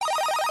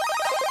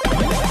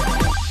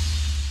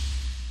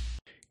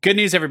Good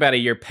news, everybody.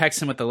 You're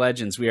Pexing with the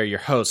Legends. We are your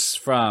hosts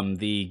from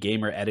the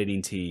Gamer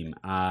Editing Team.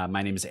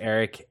 My name is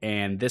Eric,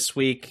 and this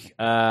week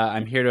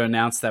I'm here to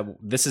announce that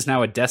this is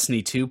now a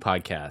Destiny 2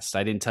 podcast.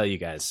 I didn't tell you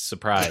guys.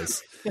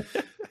 Surprise.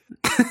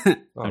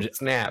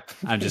 Snap.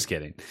 I'm just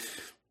kidding.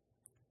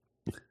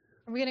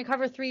 Are we going to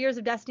cover 3 years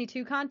of Destiny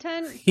 2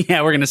 content?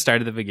 Yeah, we're going to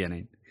start at the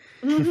beginning.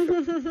 My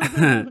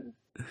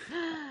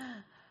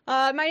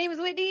name is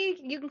Whitney.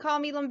 You can call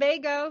me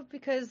Lumbago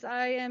because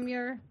I am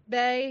your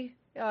bae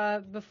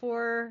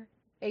before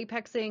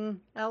apexing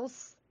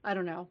else. I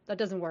don't know. That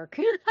doesn't work.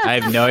 I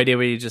have no idea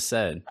what you just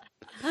said.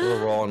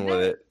 We're rolling with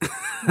it.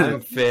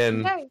 I'm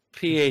Finn,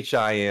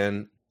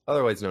 Phin,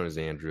 otherwise known as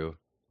Andrew.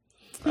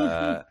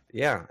 And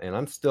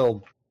I'm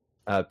still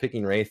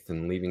picking Wraith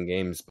and leaving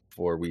games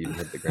before we even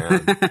hit the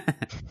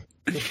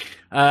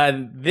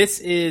ground. This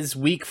is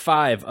week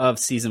 5 of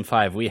season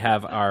 5. We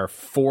have our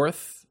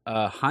 4th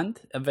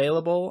hunt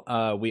available.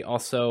 We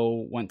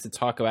also want to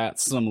talk about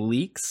some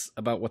leaks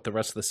about what the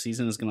rest of the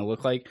season is going to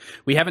look like.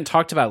 We haven't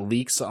talked about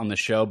leaks on the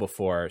show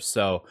before,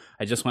 so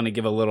I just want to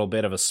give a little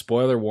bit of a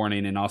spoiler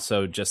warning and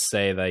also just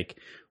say, like,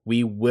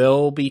 we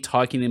will be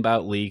talking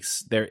about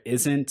leaks. There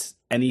isn't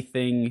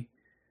anything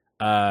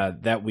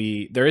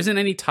there isn't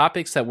any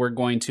topics that we're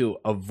going to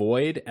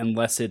avoid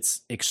unless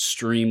it's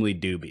extremely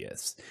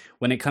dubious.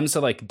 When it comes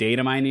to like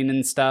data mining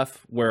and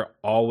stuff, we're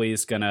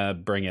always gonna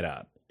bring it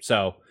up.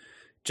 So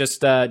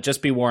just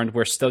be warned,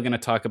 we're still going to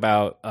talk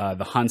about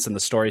the hunts and the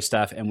story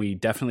stuff, and we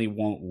definitely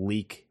won't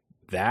leak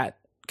that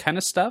kind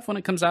of stuff when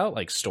it comes out,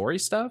 like story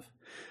stuff.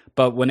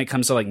 But when it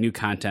comes to like new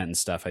content and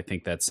stuff, I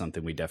think that's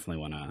something we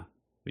definitely want to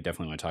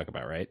talk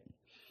about, right?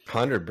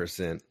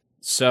 100%.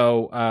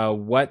 So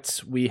what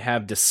we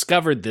have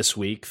discovered this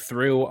week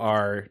through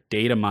our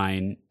data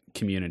mine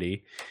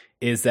community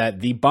is that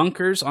the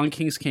bunkers on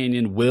Kings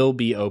Canyon will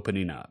be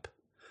opening up.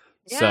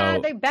 Yeah,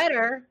 they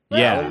better.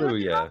 Yeah.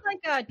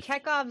 It's like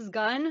Chekhov's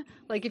gun.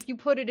 Like if you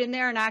put it in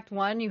there in Act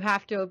 1, you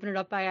have to open it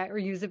up or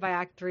use it by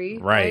Act 3.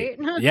 Right.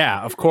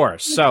 Yeah, of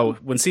course. So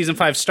when Season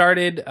 5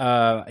 started,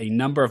 a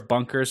number of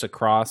bunkers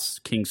across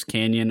Kings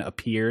Canyon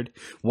appeared.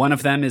 One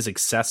of them is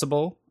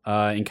accessible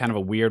in kind of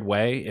a weird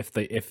way. If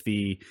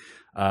the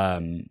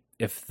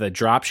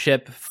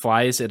dropship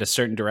flies at a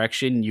certain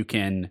direction, you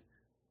can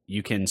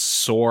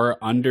soar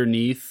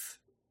underneath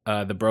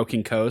the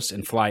broken coast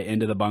and fly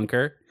into the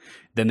bunker.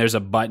 Then there's a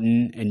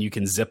button and you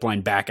can zip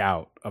line back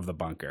out of the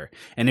bunker.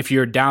 And if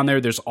you're down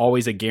there, there's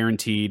always a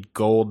guaranteed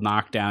gold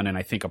knockdown and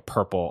I think a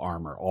purple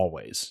armor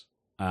always.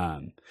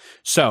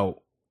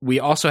 So we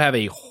also have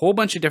a whole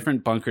bunch of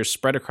different bunkers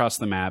spread across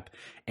the map,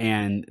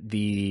 and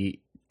the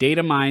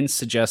data mines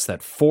suggest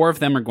that 4 of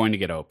them are going to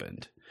get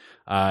opened.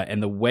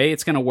 And the way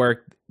it's going to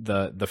work,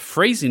 the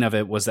phrasing of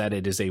it was that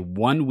it is a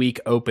 1-week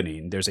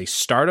opening. There's a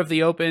start of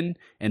the open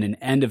and an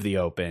end of the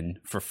open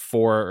for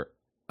 4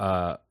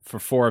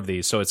 of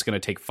these, so it's going to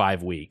take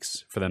 5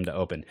 weeks for them to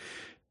open.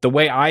 The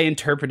way I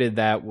interpreted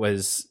that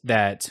was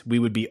that we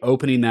would be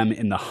opening them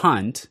in the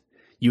hunt.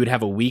 You would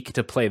have a week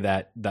to play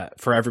that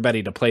for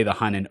everybody to play the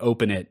hunt and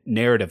open it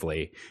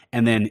narratively,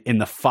 and then in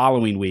the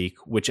following week,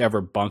 whichever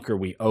bunker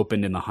we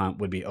opened in the hunt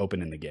would be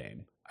open in the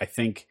game. I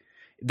think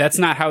that's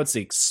not how it's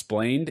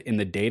explained in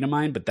the data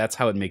mine, but that's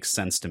how it makes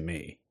sense to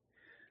me.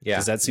 Yeah,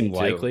 does that seem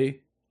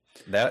likely?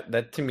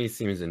 That to me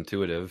seems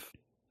intuitive.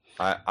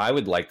 I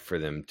would like for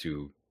them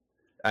to.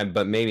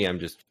 But maybe I'm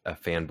just a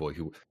fanboy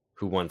who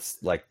wants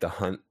like the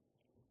hunt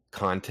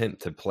content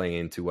to play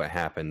into what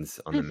happens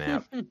on the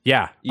map.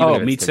 Yeah.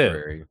 Me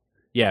temporary. too.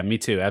 Yeah, me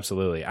too.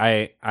 Absolutely.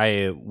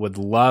 I would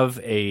love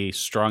a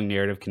strong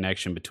narrative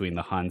connection between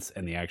the hunts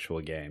and the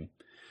actual game.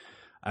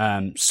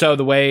 So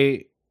the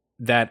way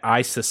that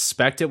I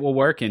suspect it will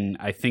work, and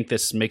I think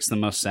this makes the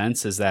most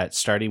sense, is that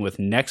starting with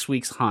next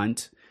week's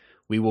hunt,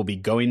 we will be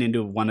going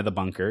into one of the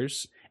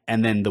bunkers,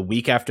 and then the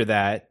week after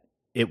that,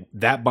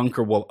 that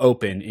bunker will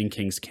open in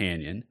Kings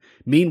Canyon.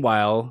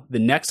 Meanwhile, the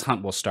next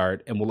hunt will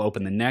start and we'll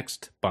open the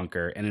next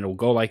bunker, and it'll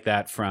go like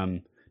that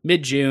from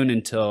mid-June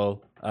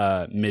until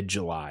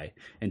mid-July,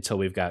 until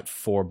we've got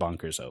 4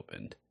 bunkers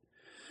opened.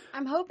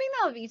 I'm hoping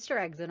they'll have Easter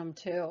eggs in them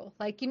too.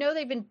 Like,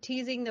 they've been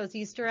teasing those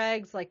Easter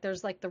eggs. Like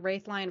there's like the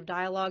Wraith line of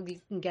dialogue that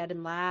you can get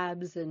in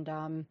labs, and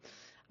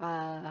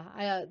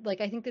I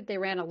think that they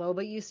ran a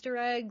Loba Easter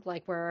egg,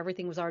 like where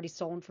everything was already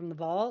stolen from the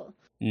vault.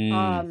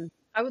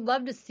 I would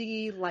love to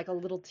see like a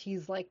little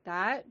tease like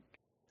that.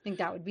 I think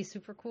that would be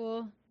super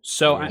cool.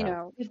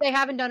 So, if they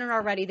haven't done it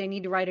already, they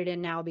need to write it in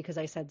now because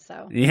I said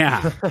so.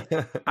 Yeah.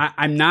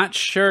 I'm not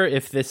sure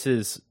if this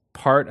is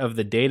part of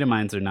the data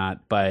mines or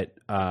not, but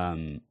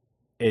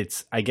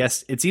I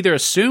guess it's either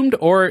assumed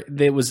or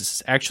it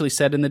was actually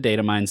said in the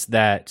data mines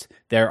that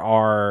there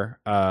are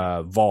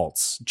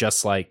vaults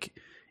just like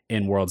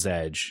in World's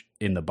Edge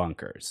in the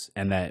bunkers,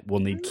 and that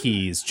we'll need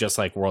keys just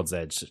like World's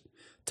Edge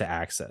to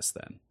access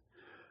them.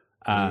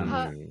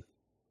 I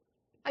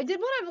did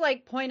want to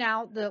like point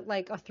out that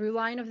like a through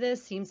line of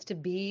this seems to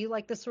be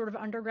like this sort of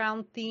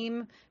underground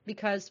theme,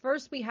 because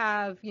first we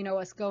have,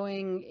 us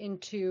going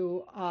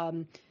into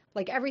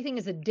like everything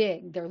is a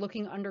dig. They're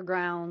looking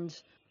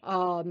underground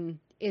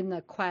in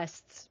the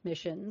quests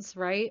missions,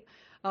 right?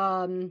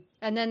 And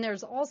then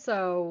there's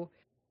also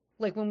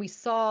like when we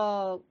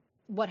saw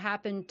what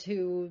happened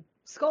to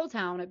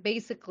Skulltown, it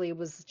basically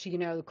was,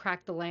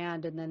 cracked the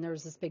land, and then there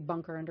was this big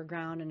bunker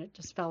underground, and it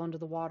just fell into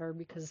the water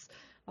because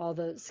all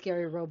the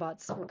scary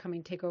robots were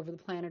coming to take over the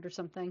planet or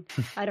something.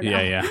 I don't know.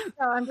 Yeah.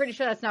 No, I'm pretty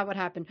sure that's not what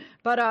happened.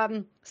 But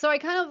so I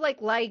kind of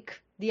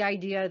like the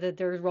idea that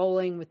they're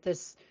rolling with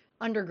this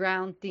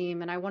underground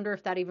theme, and I wonder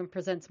if that even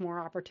presents more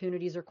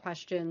opportunities or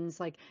questions.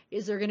 Like,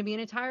 is there going to be an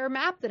entire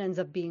map that ends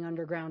up being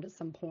underground at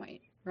some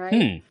point?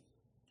 Right?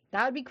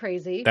 That would be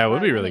crazy. That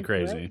would be really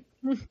crazy.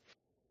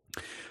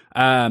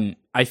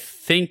 I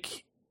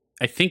think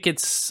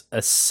it's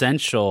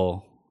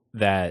essential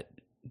that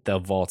the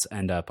vaults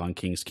end up on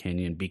Kings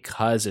Canyon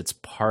because it's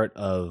part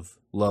of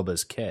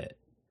Loba's kit.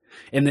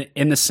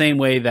 In the same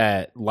way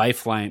that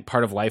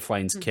part of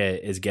Lifeline's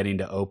kit is getting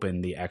to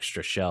open the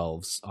extra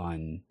shelves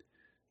on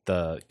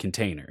the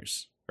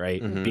containers,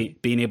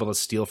 right? Being able to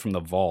steal from the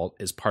vault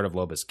is part of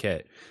Loba's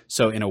kit.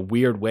 So in a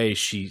weird way,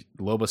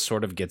 Loba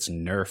sort of gets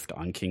nerfed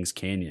on Kings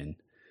Canyon.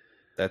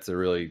 That's a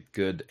really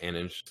good and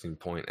interesting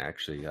point,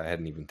 actually. I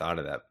hadn't even thought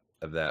of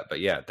that.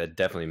 But yeah, that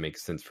definitely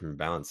makes sense from a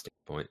balance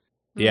standpoint.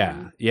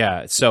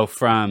 Yeah. So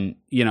from,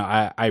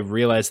 I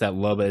realize that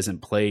Loba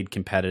isn't played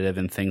competitive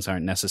and things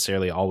aren't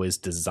necessarily always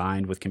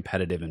designed with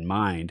competitive in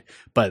mind,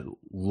 but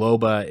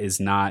Loba is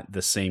not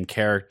the same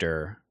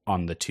character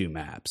on the two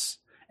maps.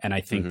 And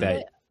I think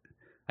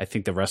I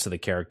think the rest of the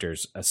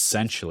characters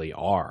essentially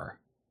are.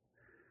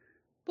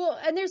 Well,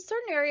 and there's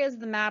certain areas of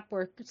the map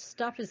where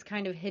stuff is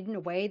kind of hidden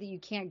away that you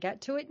can't get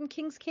to it in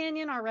Kings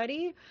Canyon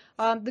already.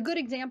 The good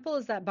example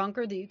is that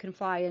bunker that you can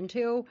fly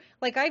into.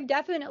 Like, I've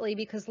definitely,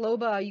 because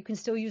Loba, you can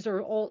still use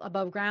her ult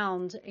above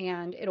ground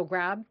and it'll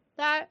grab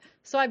that.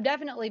 So I've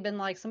definitely been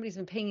like, somebody's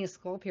been pinging a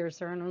skull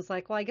piercer, and I was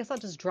like, well, I guess I'll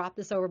just drop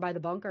this over by the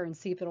bunker and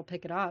see if it'll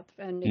pick it up.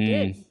 And it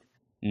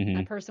did.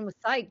 That person was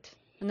psyched.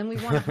 And then we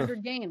won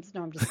 100 games.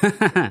 No, I'm just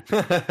kidding.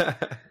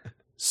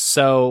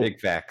 So big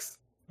facts.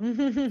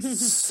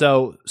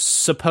 So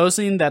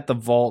supposing that the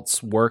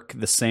vaults work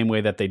the same way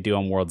that they do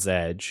on World's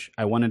Edge,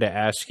 I wanted to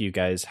ask you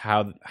guys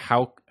how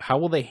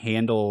will they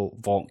handle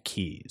vault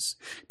keys?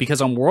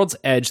 Because on World's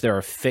Edge there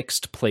are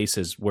fixed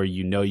places where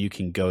you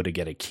can go to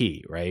get a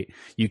key, right?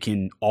 You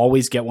can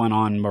always get one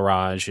on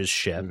Mirage's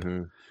ship.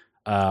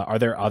 Are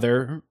there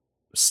other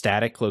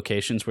static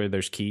locations where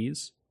there's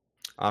keys?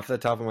 Off the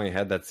top of my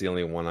head, that's the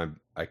only one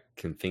I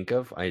can think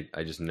of. I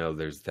just know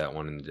there's that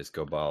one in the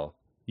Disco Ball.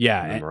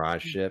 Yeah, the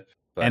Mirage ship.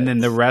 But and then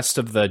the rest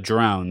of the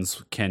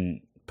drones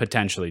can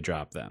potentially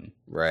drop them.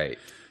 Right.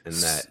 And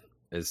that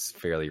is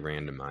fairly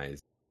randomized.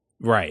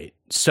 Right.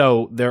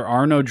 So there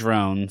are no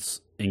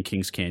drones in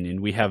Kings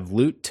Canyon. We have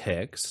loot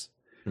ticks,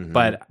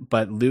 but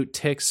loot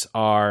ticks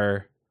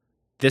are,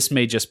 this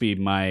may just be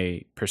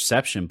my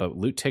perception, but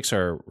loot ticks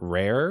are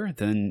rarer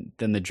than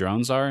the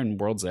drones are in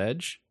World's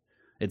Edge.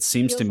 It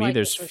seems to me like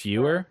there's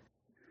fewer.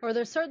 Or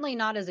they're certainly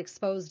not as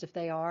exposed if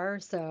they are.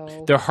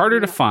 So they're harder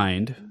to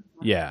find.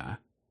 Yeah.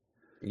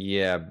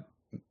 Yeah,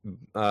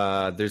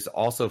 there's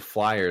also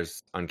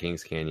flyers on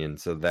Kings Canyon,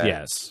 so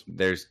that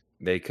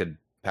they could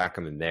pack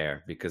them in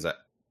there, because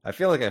I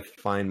feel like I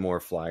find more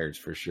flyers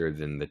for sure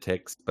than the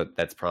ticks, but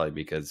that's probably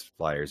because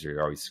flyers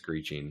are always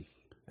screeching,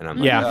 and I'm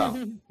like,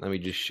 oh, let me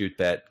just shoot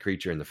that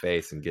creature in the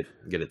face and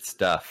get its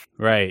stuff.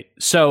 Right.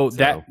 So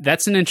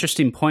that's an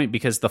interesting point,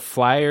 because the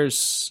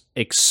flyers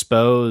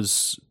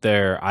expose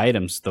their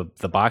items.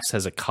 The box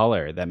has a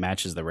color that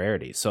matches the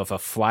rarity. So if a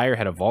flyer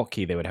had a vault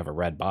key, they would have a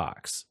red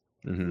box.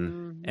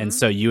 And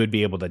so you would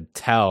be able to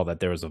tell that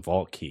there was a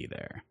vault key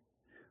there,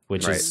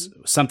 which is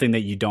something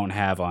that you don't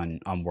have on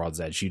World's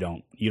Edge. You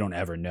don't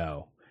ever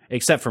know,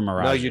 except for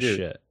Mirage. No, you do.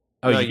 Shit.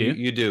 Oh, no,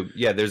 you do.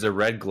 Yeah, there's a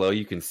red glow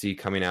you can see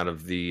coming out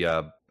of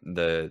the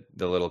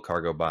little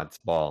cargo bot's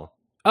ball.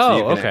 Oh, so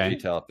you can okay.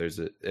 actually tell if there's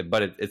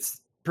but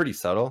it's pretty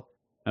subtle.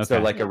 Okay. So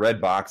like a red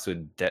box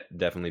would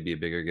definitely be a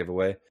bigger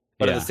giveaway.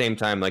 But at the same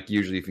time, like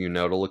usually if you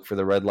know to look for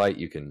the red light,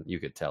 you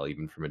could tell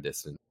even from a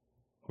distance.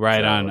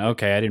 Right on.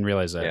 Okay, I didn't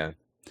realize that. Yeah.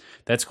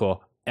 That's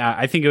cool.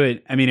 I think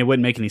it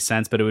wouldn't make any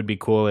sense, but it would be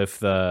cool if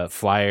the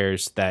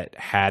flyers that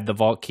had the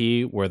vault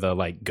key were the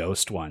like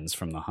ghost ones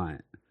from the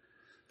hunt.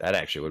 That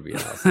actually would be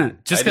awesome. I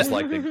just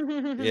like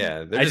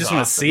I just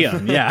want to see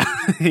them. Yeah.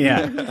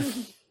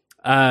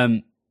 Yeah.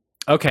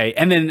 Okay.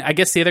 And then I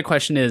guess the other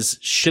question is,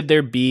 should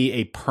there be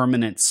a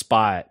permanent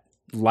spot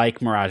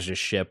like Mirage's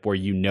ship where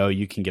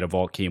you can get a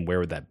vault key, and where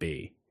would that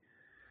be?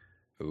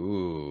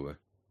 Ooh.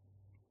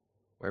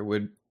 Where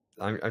would...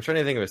 I'm trying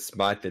to think of a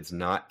spot that's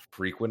not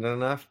frequented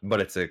enough, but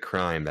it's a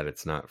crime that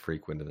it's not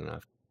frequented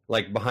enough.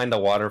 Like behind the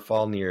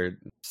waterfall near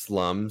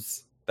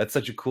slums. That's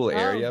such a cool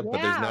area, but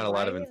there's not a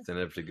lot of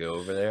incentive to go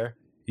over there.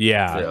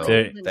 Yeah,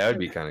 so that would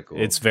be kind of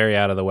cool. It's very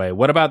out of the way.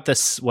 What about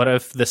this? What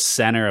if the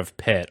center of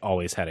Pit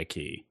always had a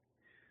key?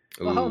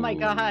 Oh my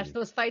gosh,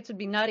 those fights would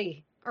be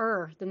nutty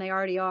than they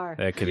already are.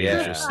 That could be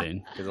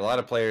interesting. Because a lot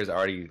of players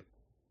already...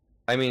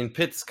 I mean,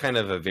 Pit's kind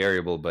of a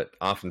variable, but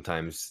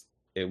oftentimes...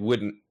 it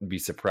wouldn't be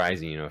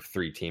surprising, if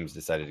 3 teams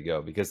decided to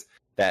go, because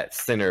that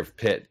center of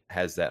pit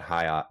has that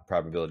high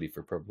probability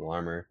for purple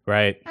armor.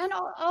 Right. And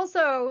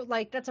also,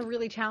 like, that's a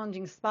really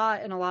challenging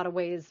spot in a lot of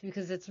ways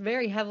because it's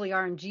very heavily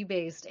RNG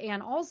based.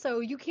 And also,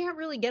 you can't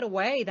really get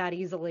away that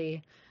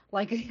easily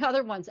like the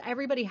other ones.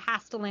 Everybody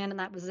has to land in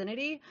that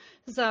vicinity.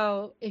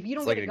 So if you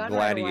don't get a gun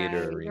right away,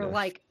 you're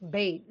like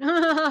bait.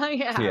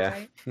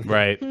 Yeah.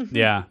 Right.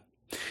 Yeah.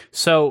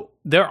 So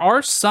there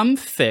are some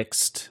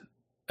fixed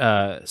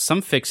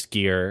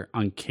gear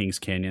on Kings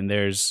Canyon.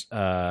 There's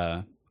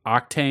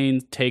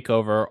Octane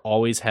Takeover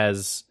always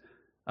has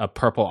a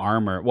purple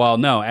armor. Well,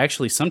 no,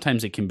 actually,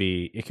 sometimes it can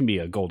be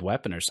a gold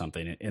weapon or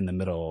something in the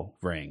middle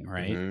ring,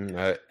 right?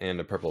 Mm-hmm. And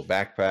a purple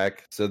backpack.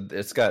 So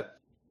it's got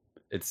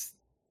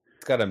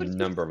a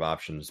number of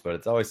options, but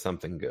it's always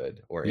something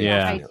good. Or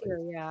yeah,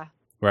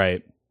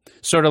 right.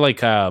 Sort of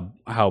like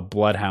how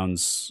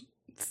Bloodhound's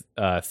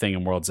thing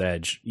in World's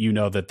Edge. You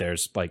know that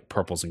there's like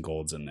purples and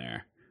golds in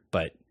there,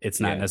 but it's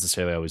not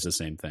necessarily always the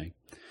same thing.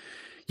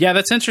 Yeah,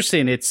 that's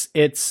interesting.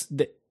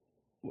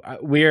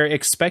 We're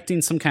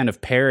expecting some kind of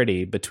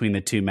parity between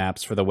the two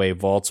maps for the way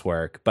vaults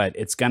work, but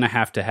it's going to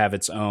have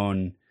its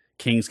own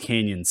Kings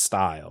Canyon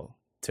style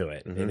to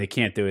it. Mm-hmm. They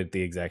can't do it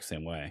the exact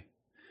same way.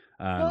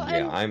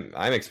 I'm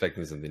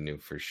expecting something new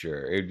for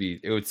sure.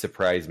 It would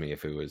surprise me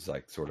if it was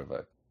like sort of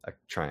a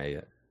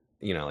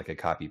like a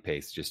copy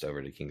paste just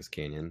over to Kings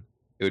Canyon.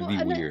 It would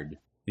be weird.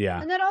 Yeah.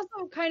 And that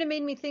also kind of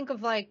made me think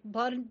of like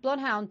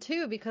Bloodhound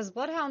too, because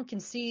Bloodhound can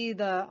see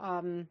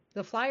the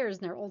flyers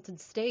in their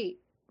ulted state,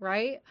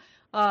 right?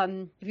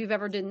 If you've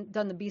ever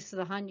done the Beasts of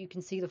the Hunt, you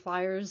can see the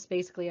flyers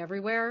basically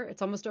everywhere.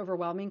 It's almost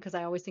overwhelming because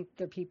I always think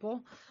they're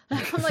people.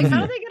 I'm like,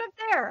 how do they get up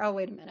there? Oh,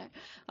 wait a minute.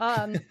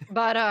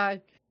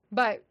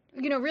 But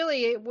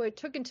really, it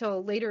took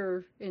until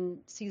later in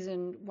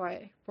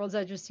World's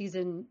Edge was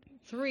season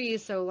 3,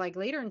 so like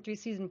later in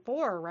season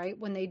 4, right,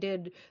 when they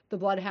did the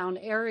Bloodhound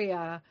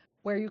area,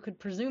 where you could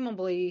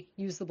presumably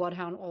use the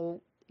Bloodhound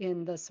ult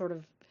in the sort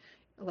of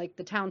like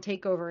the town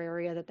takeover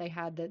area that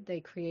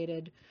they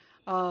created.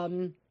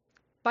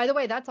 By the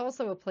way, that's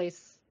also a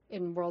place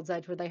in World's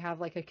Edge where they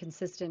have like a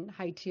consistent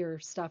high tier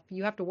stuff.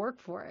 You have to work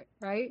for it,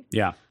 right?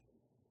 Yeah.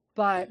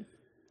 But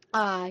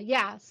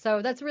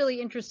so that's really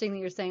interesting that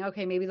you're saying,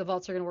 okay, maybe the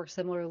vaults are going to work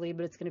similarly,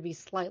 but it's going to be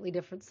slightly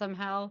different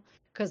somehow,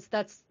 because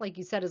that's, like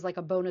you said, is like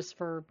a bonus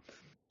for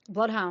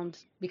Bloodhound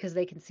because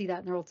they can see that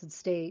in their ulted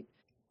state.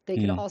 They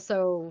can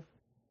also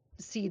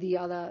see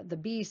the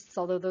beasts,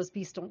 although those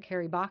beasts don't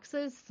carry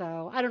boxes.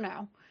 So I don't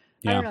know.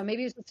 Yeah. I don't know.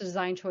 Maybe it's just a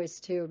design choice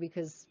too,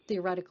 because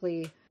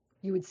theoretically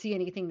you would see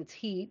anything that's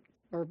heat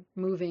or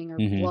moving or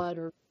blood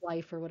or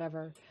life or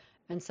whatever.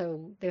 And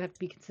so they have to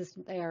be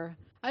consistent there.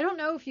 I don't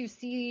know if you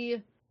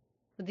see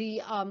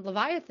the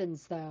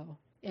Leviathans though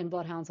in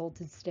Bloodhound's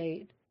ulted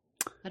state.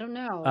 I don't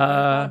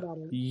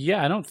know.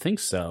 Yeah, I don't think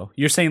so.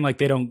 You're saying like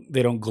they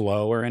don't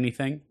glow or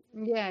anything?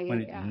 Yeah.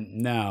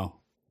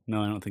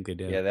 No, I don't think they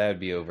do. Yeah, that would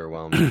be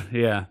overwhelming.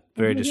 Yeah,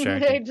 very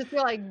distracting. They just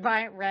feel like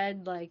bright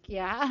red, like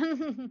yeah.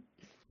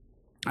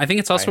 I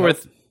think it's also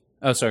worth.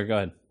 Oh, sorry. Go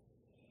ahead.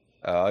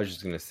 I was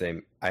just gonna say,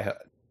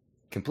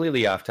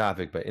 completely off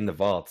topic, but in the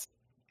vaults,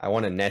 I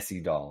want a Nessie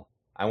doll.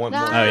 I want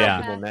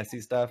more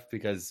Nessie stuff,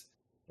 because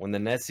when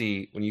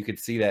you could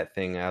see that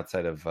thing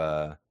outside of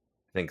I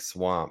think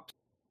Swamp,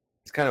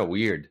 it's kind of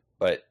weird,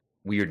 but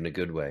weird in a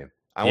good way.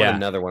 I want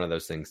another one of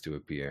those things to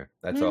appear.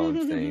 That's all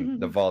I'm saying.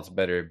 The vaults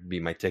better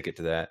be my ticket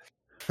to that.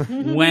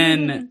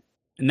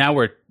 Now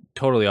we're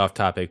totally off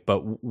topic, but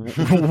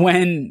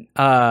when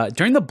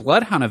during the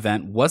Bloodhound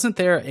event, wasn't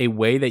there a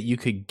way that you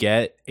could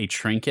get a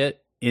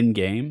trinket in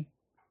game?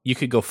 You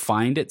could go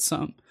find it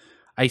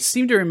I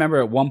seem to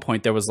remember at one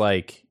point there was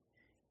like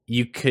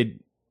you could,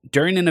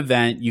 during an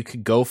event, you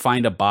could go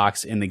find a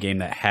box in the game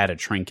that had a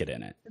trinket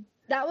in it.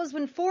 That was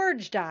when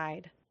Forge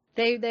died.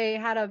 They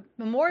had a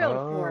memorial to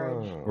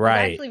Forge.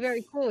 Right. It was actually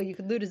very cool. You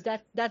could loot his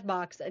death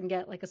box and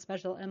get like a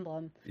special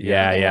emblem.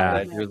 Yeah.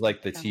 It was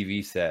like the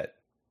TV set.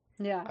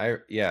 Yeah.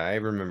 I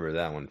remember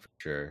that one for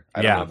sure.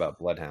 I don't know about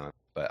Bloodhound,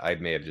 but I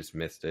may have just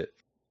missed it.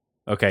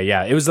 Okay,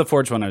 yeah, it was the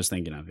Forge one I was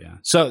thinking of. Yeah,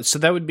 so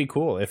that would be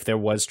cool if there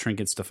was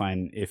trinkets to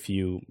find if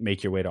you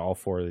make your way to all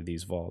 4 of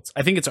these vaults.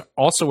 I think it's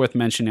also worth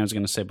mentioning. I was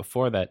going to say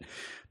before that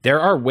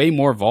there are way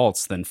more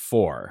vaults than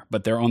 4,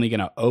 but they're only going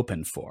to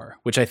open 4,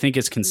 which I think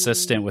is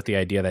consistent with the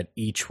idea that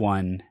each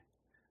one.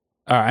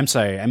 I'm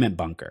sorry, I meant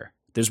bunker.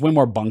 There's way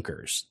more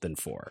bunkers than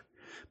 4,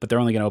 but they're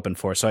only going to open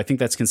 4. So I think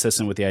that's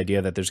consistent with the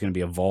idea that there's going to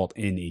be a vault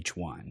in each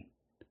one.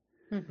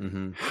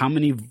 Mm-hmm. How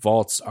many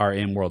vaults are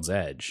in World's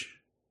Edge?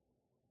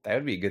 That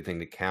would be a good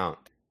thing to count.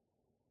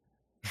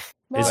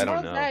 Well, I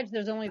don't know. Edge,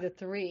 there's only the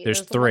 3.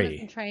 There's 3.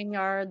 The train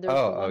yard.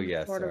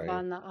 There's sort of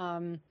on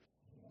the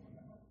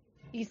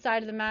east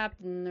side of the map,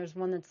 and there's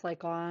one that's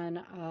like on.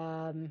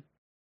 I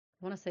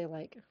want to say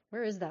like,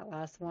 where is that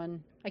last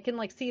one? I can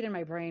like see it in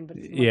my brain, but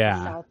it's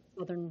like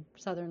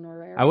southern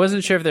or. I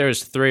wasn't sure if there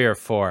was 3 or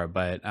 4,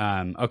 but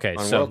okay.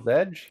 On World's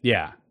Edge.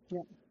 Yeah.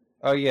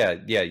 Oh yeah.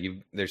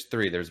 There's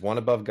 3. There's one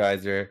above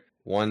Geyser,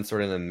 one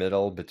sort of in the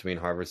middle between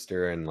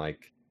Harvester and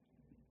like.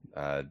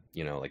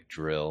 like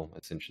drill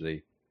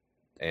essentially,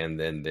 and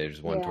then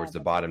there's one towards the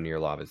bottom near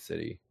Lava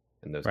City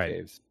in those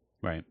caves.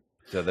 Right.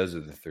 So those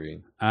are the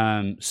 3.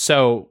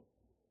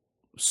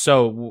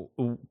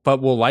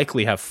 But we'll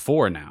likely have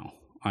 4 now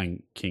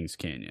on Kings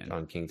Canyon.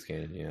 On Kings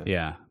Canyon, yeah.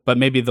 Yeah, but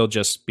maybe they'll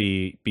just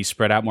be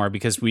spread out more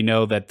because we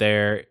know that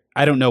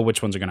I don't know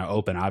which ones are going to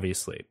open,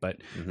 obviously, but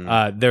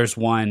there's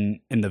one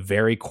in the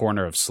very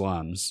corner of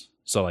Slums,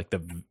 so like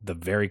the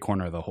very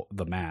corner of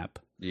the map.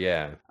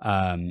 Yeah.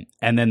 And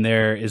then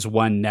there is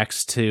one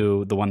next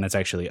to the one that's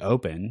actually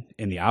open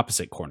in the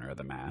opposite corner of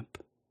the map,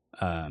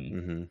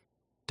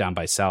 down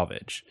by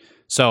Salvage.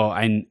 So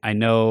I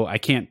know I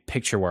can't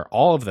picture where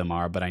all of them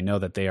are, but I know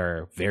that they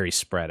are very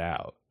spread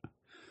out.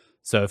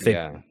 So if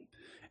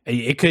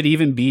it could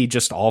even be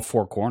just all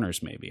 4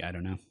 corners, maybe. I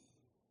don't know.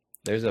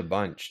 There's a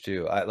bunch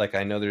too.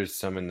 I know there's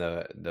some in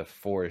the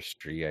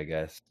forestry, I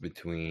guess,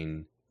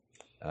 between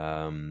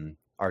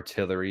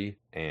Artillery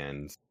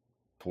and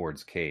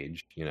towards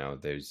Cage.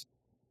 There's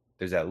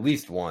at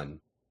least one.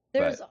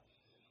 There's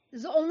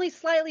only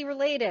slightly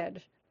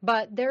related,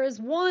 but there is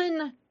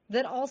one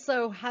that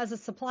also has a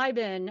supply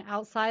bin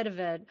outside of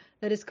it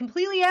that is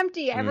completely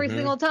empty every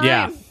single time.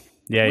 Yeah.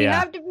 We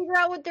have to figure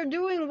out what they're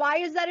doing. Why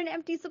is that an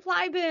empty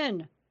supply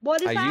bin?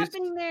 What is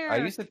happening there? I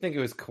used to think it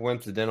was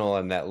coincidental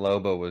and that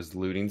Lobo was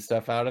looting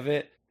stuff out of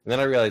it. And then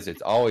I realized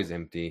it's always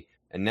empty.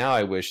 And now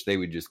I wish they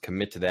would just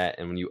commit to that.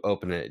 And when you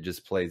open it, it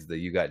just plays the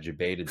You Got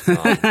Jebaited song.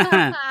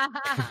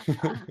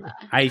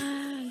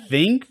 I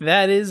think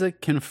that is a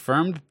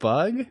confirmed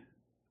bug.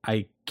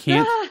 I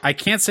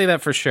can't say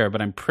that for sure,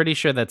 but I'm pretty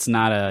sure that's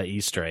not a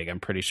Easter egg. I'm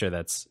pretty sure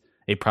that's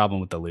a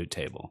problem with the loot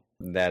table.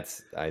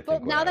 That's, I think.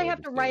 Well, now they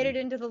have to write it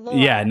into the lore.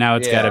 Yeah, now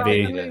it's got to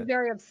be. I'm be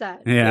very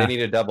upset. Yeah. They need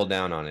to double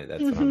down on it.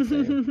 That's what I'm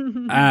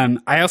saying.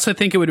 I also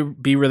think it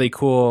would be really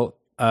cool.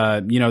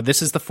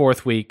 This is the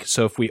 4th week,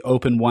 so if we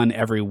open one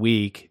every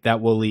week,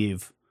 that will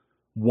leave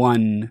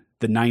one.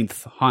 The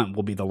 9th hunt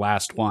will be the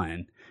last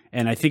one,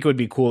 and I think it would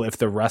be cool if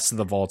the rest of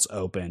the vaults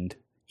opened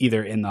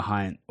either in the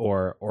hunt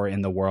or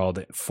in the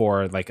world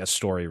for like a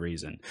story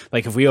reason.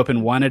 Like if we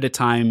open one at a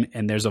time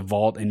and there's a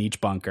vault in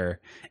each bunker,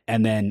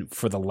 and then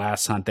for the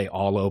last hunt they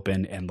all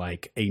open and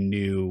like a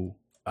new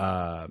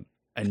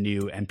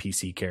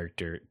NPC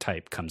character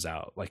type comes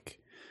out, like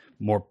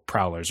more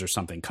prowlers or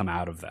something come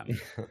out of them.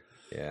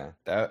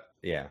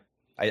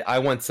 I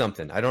want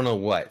something. I don't know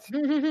what,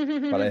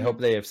 but I hope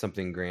they have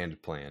something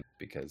grand planned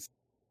because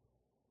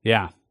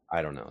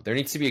I don't know. There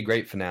needs to be a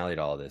great finale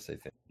to all this, I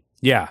think.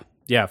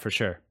 Yeah, for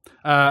sure.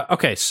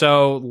 Okay,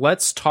 so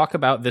let's talk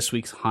about this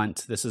week's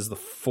hunt. This is the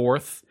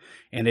 4th,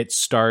 and it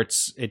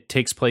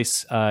takes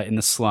place in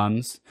the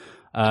Slums.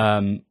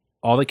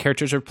 All the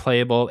characters are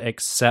playable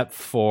except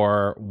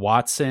for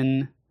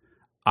Wattson,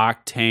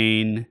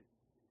 Octane,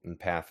 and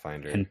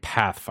Pathfinder.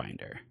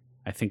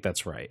 I think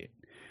that's right.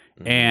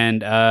 Mm-hmm.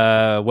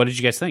 And what did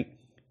you guys think?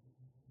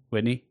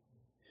 Whitney?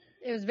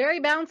 It was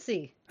very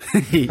bouncy.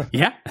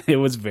 Yeah, it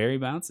was very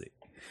bouncy.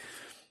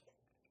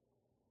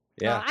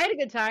 Yeah, I had a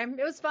good time.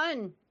 It was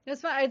fun.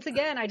 It's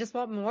again, I just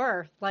want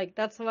more. Like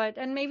that's what,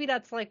 and maybe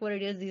that's like what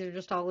it is. These are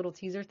just all little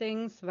teaser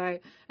things.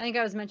 But I think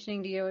I was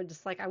mentioning to you,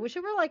 just like I wish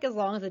it were like as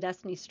long as a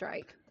Destiny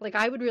Strike. Like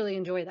I would really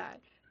enjoy that.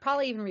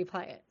 Probably even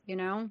replay it.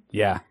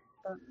 Yeah.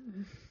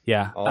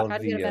 Yeah. Try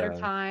to get a better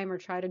time, or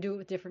try to do it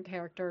with different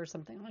character or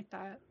something like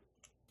that.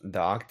 The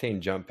Octane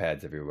jump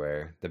pads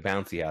everywhere, the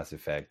bouncy house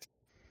effect.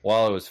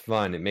 While it was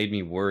fun, it made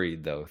me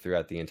worried though.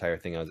 Throughout the entire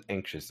thing, I was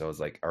anxious. I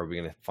was like, "Are we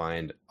going to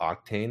find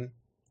Octane?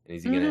 And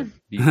is he going to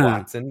be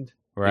Watsoned?"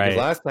 Right. Because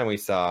last time we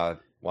saw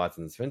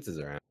Watson's fences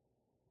around,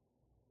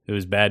 it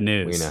was bad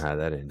news. We know how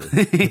that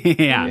ended.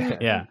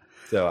 Yeah.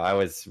 So I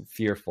was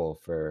fearful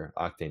for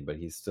Octane, but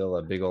he's still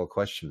a big old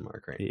question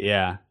mark right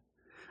now.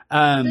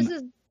 Yeah.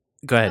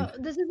 Go ahead.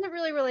 This isn't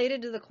really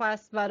related to the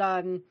quest, but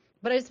I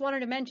just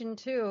wanted to mention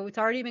too. It's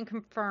already been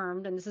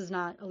confirmed, and this is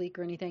not a leak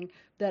or anything,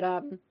 that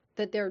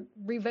they're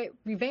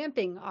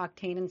revamping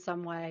Octane in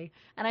some way.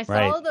 And I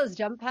saw all those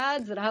jump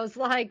pads, and I was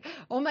like,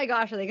 oh my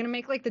gosh, are they going to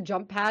make like the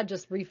jump pad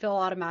just refill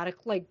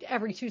automatic, like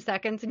every 2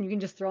 seconds, and you can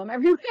just throw them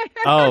everywhere?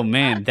 Oh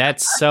man,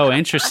 that's so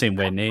interesting,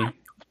 Whitney.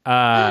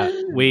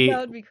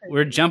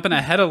 We're jumping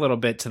ahead a little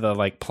bit to the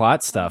like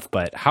plot stuff,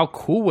 but how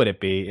cool would it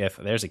be if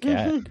there's a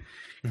cat?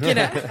 Get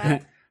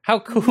out. How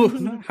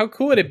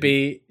cool would it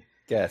be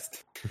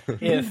Guest.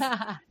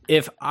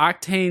 if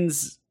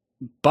Octane's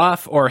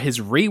buff or his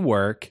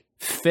rework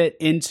fit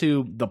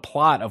into the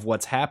plot of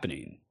what's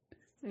happening?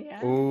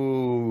 Yeah.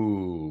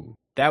 Ooh.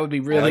 That would be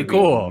really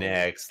cool.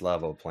 Next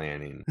level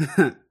planning.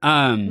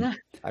 I'd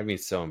be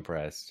so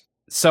impressed.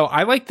 So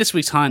I like this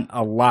week's hunt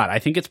a lot. I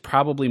think it's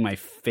probably my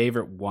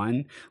favorite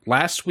one.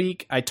 Last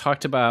week I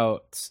talked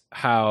about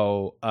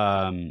how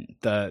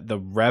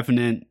the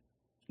Revenant,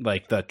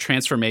 like the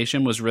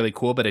transformation was really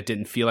cool, but it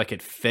didn't feel like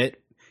it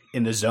fit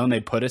in the zone they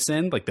put us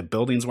in. Like the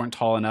buildings weren't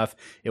tall enough.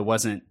 It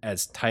wasn't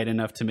as tight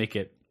enough to make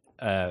it.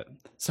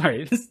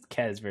 Sorry, this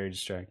cat is very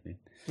distracting.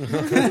 You're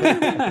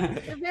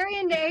very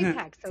into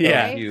Apex,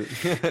 okay?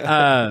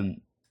 Yeah.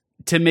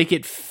 To make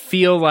it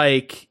feel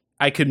like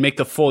I could make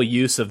the full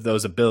use of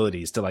those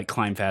abilities to like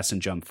climb fast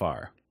and jump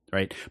far.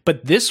 Right.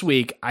 But this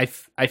week, I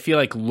feel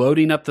like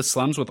loading up the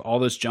slums with all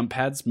those jump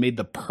pads made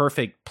the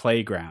perfect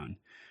playground.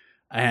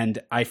 And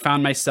I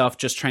found myself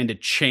just trying to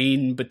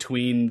chain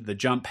between the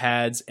jump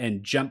pads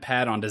and jump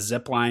pad onto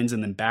zip lines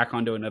and then back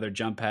onto another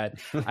jump pad.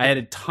 I had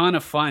a ton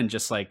of fun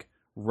just like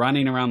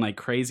running around like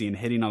crazy and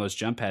hitting all those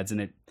jump pads.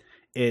 And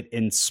it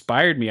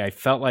inspired me. I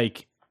felt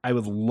like I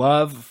would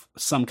love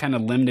some kind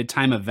of limited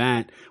time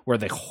event where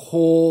the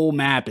whole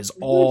map is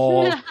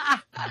all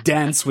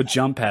dense with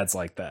jump pads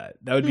like that.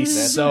 That would be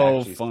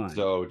so fun.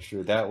 So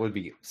true. That would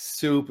be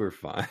super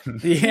fun.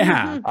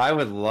 Yeah. I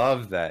would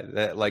love that.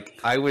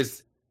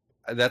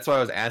 That's why I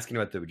was asking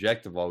about the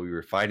objective while we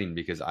were fighting,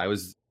 because I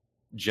was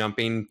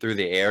jumping through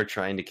the air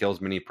trying to kill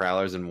as many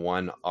prowlers in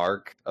one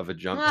arc of a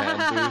jump pad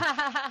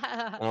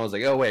boost. And I was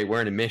like, oh wait,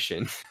 we're in a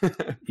mission.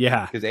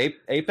 Yeah. Because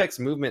Apex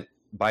movement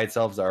by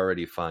itself is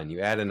already fun.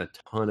 You add in a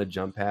ton of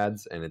jump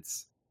pads and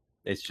it's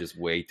just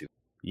way too.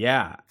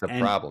 Yeah. It's a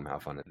problem how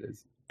fun it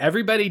is.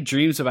 Everybody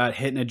dreams about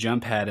hitting a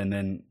jump pad and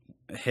then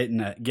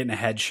getting a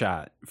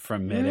headshot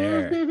from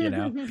midair, you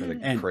know? For the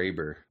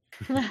Kraber.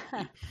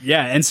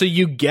 Yeah, and so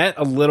you get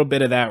a little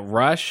bit of that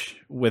rush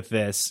with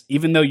this,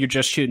 even though you're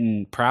just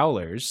shooting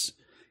prowlers.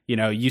 You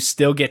know, you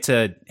still get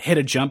to hit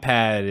a jump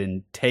pad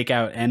and take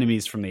out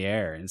enemies from the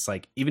air. And it's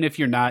like, even if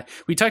you're not,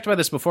 we talked about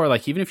this before,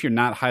 like even if you're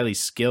not highly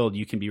skilled,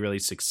 you can be really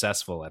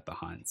successful at the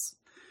hunts.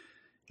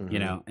 Mm-hmm. You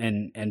know,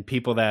 and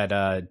people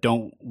that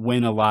don't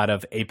win a lot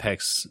of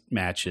Apex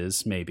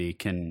matches maybe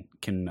can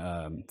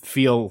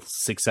feel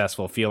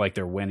successful, feel like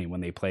they're winning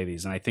when they play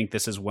these. And I think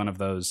this is one of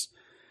those.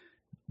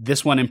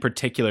 This one in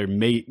particular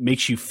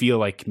makes you feel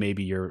like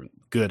maybe you're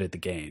good at the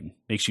game,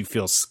 makes you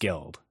feel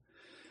skilled.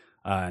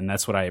 And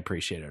that's what I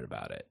appreciated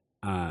about it.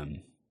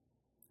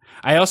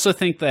 I also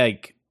think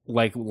that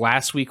like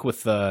last week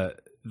with the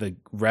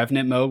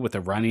Revenant mode with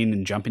the running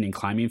and jumping and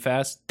climbing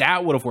fast,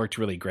 that would have worked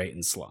really great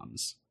in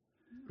slums.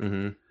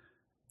 Mm-hmm.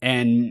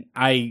 And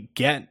I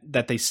get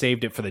that they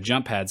saved it for the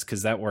jump pads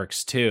because that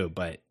works too.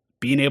 But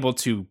being able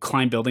to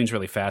climb buildings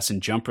really fast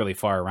and jump really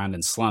far around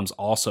in slums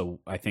also,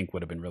 I think,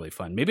 would have been really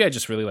fun. Maybe I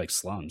just really like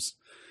slums.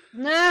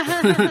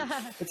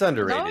 It's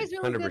underrated. Always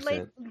really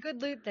 100%.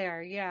 Good loot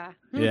there. Yeah.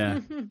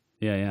 Yeah.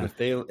 Yeah.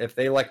 If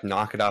they like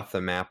knock it off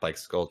the map like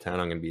Skull Town,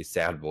 I'm gonna be a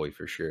sad boy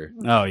for sure.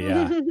 Oh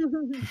yeah.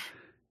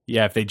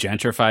 Yeah. If they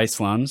gentrify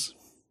slums.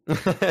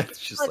 It's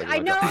just Look, like a I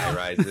bunch know. of high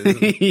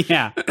rises.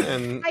 Yeah.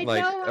 And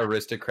like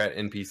aristocrat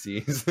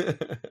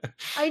NPCs.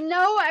 I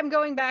know I'm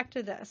going back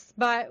to this,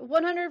 but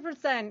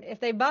 100% if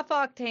they buff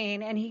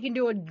Octane and he can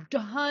do a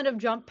ton of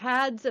jump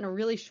pads in a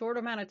really short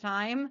amount of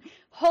time,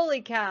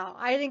 holy cow.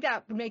 I think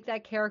that would make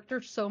that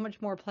character so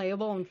much more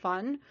playable and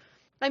fun.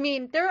 I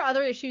mean, there are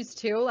other issues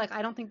too. Like,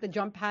 I don't think the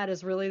jump pad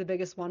is really the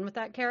biggest one with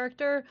that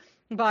character.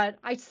 But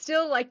I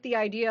still like the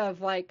idea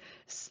of like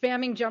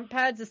spamming jump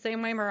pads the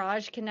same way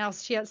Mirage can now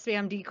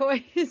spam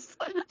decoys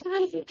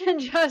and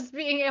just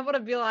being able to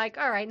be like,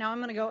 all right, now I'm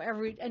going to go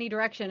any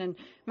direction. And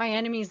my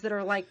enemies that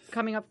are like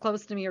coming up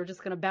close to me are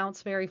just going to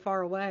bounce very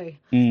far away.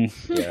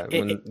 Yeah.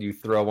 When you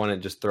throw one, it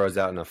just throws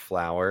out in a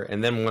flower.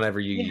 And then whenever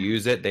you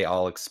use it, they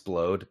all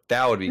explode.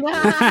 That would be cool.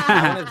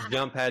 I want this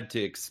jump pad to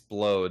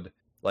explode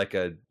like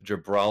a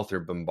Gibraltar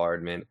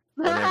bombardment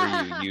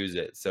whenever you use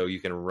it, so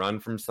you can run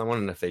from someone,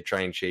 and if they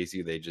try and chase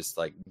you, they just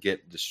like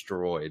get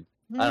destroyed.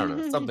 I don't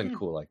know, something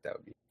cool like that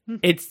would be.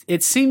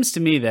 It seems to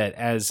me that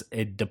as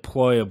a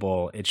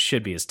deployable, it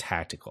should be as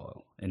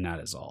tactical and not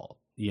as all,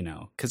 you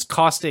know, because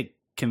Caustic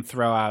can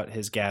throw out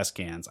his gas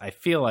cans. I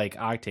feel like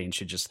Octane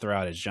should just throw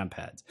out his jump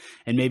pads,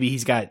 and maybe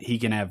he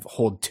can have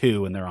hold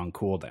 2 and they're on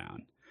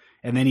cooldown,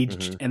 and then he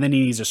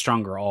needs a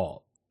stronger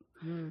ult.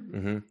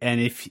 Mm-hmm. And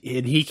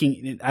he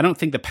can, I don't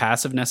think the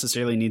passive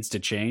necessarily needs to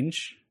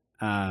change.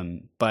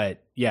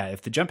 But yeah,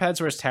 if the jump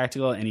pads were as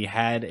tactical and he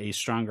had a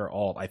stronger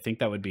ult, I think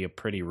that would be a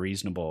pretty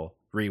reasonable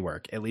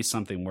rework, at least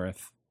something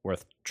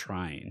worth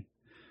trying.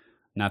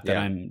 Not that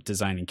I'm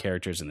designing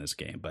characters in this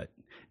game, but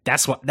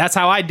that's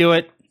how I do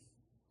it.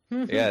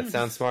 Yeah, it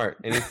sounds smart.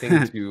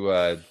 Anything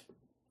to,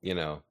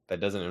 that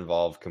doesn't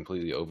involve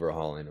completely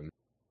overhauling them,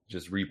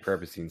 just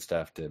repurposing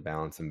stuff to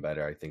balance them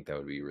better. I think that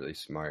would be really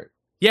smart.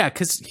 Yeah,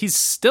 because he's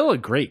still a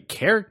great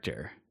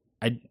character.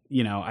 I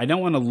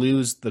don't want to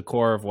lose the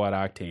core of what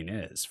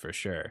Octane is, for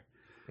sure.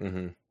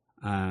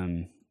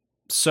 Mm-hmm.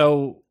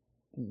 So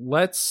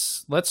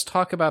let's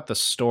talk about the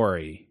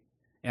story,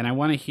 and I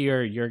want to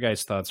hear your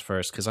guys' thoughts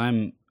first, because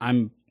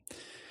I'm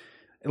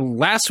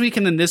last week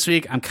and then this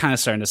week I'm kind of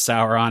starting to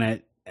sour on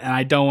it, and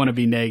I don't want to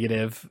be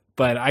negative,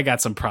 but I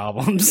got some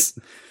problems.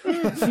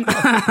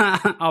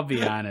 I'll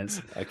be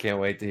honest. I can't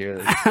wait to hear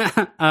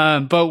this.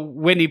 But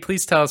Whitney,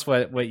 please tell us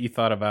what you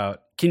thought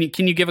about. Can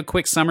you give a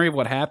quick summary of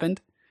what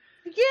happened?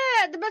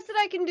 Yeah, the best that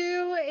I can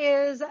do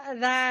is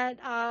that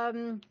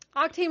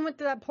Octane went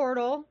through that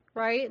portal,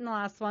 right? In the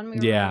last one, we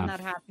were when that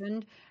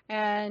happened,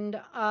 and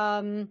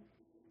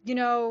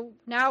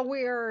now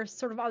we're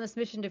sort of on this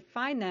mission to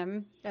find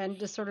them, and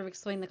just sort of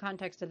explain the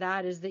context of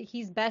that is that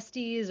he's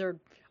besties or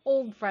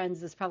old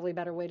friends is probably a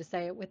better way to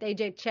say it with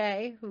AJ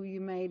Che, who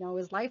you may know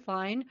as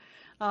Lifeline.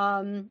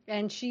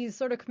 And she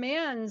sort of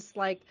commands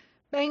like,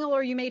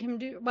 Bangalore, you made him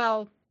do,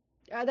 well,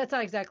 that's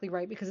not exactly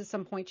right, because at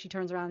some point she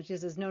turns around and she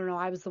says, no,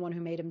 I was the one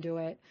who made him do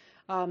it.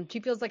 She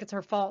feels like it's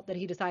her fault that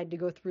he decided to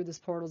go through this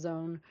portal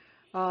zone.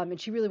 And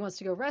she really wants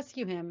to go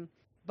rescue him,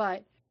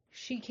 but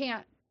she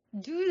can't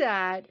do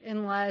that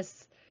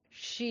unless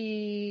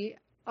she,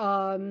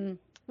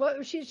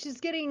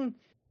 she's getting,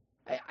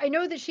 I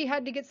know that she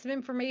had to get some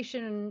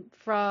information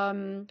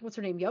from, what's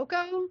her name,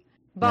 Yoko?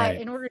 But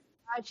in order to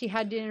do that, she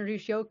had to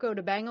introduce Yoko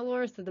to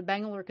Bangalore so that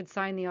Bangalore could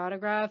sign the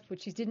autograph,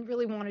 which she didn't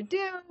really want to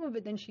do,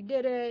 but then she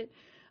did it.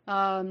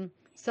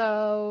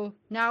 So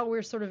now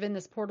we're sort of in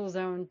this portal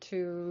zone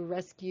to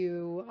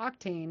rescue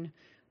Octane,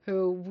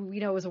 who we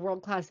know is a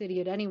world-class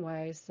idiot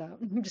anyway, so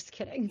I'm just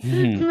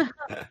kidding.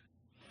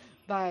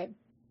 But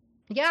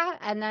yeah,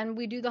 and then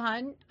we do the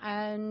hunt,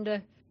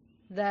 and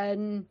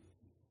then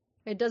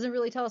it doesn't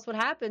really tell us what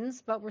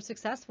happens, but we're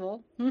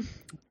successful. Well,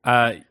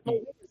 we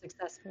were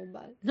successful,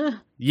 but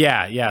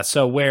yeah.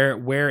 So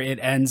where it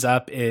ends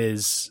up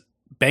is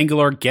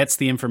Bangalore gets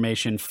the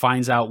information,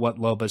 finds out what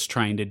Loba's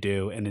trying to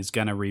do, and is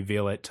going to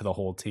reveal it to the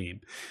whole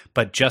team.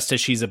 But just as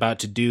she's about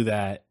to do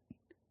that,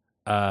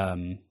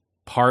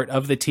 part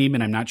of the team,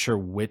 and I'm not sure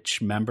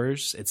which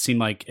members, it seemed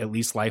like at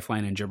least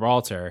Lifeline and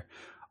Gibraltar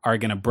are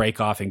going to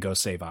break off and go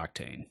save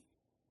Octane.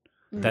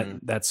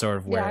 That's sort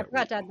of where. Yeah, I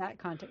forgot to add that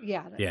context.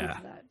 Yeah.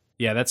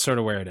 Yeah, that's sort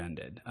of where it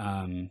ended.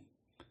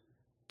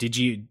 Did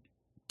you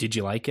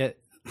like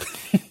it?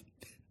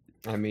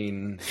 I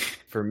mean,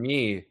 for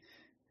me,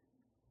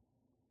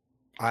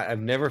 I've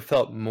never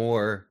felt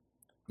more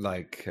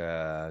like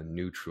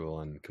neutral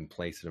and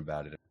complacent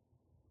about it,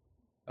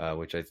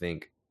 which I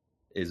think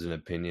is an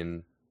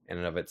opinion in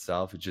and of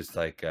itself. It's just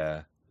like,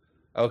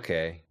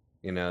 okay,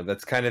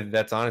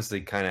 that's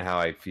honestly kind of how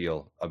I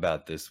feel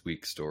about this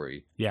week's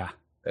story. Yeah,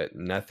 that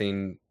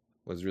nothing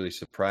was really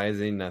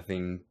surprising,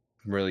 nothing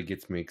really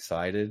gets me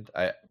excited.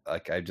 I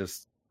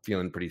just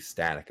feeling pretty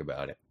static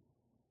about it.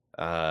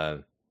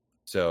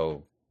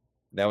 So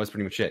that was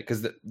pretty much it.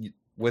 Because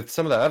with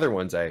some of the other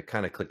ones, I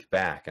kind of clicked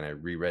back and I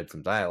reread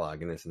some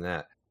dialogue and this and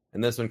that.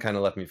 And this one kind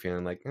of left me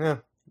feeling like, all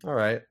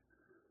right,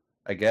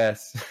 I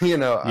guess.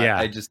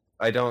 Yeah.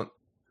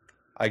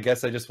 I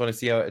guess I just want to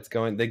see how it's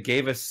going. They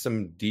gave us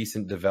some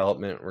decent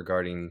development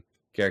regarding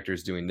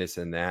characters doing this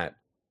and that,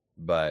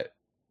 but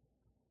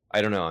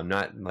I don't know. I'm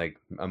not like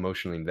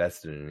emotionally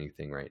invested in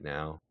anything right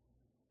now,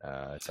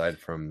 aside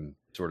from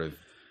sort of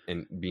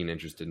being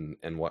interested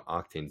in what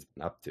Octane's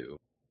been up to.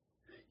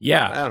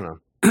 Yeah, I don't know.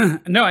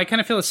 No, I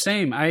kind of feel the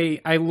same.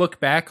 I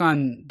look back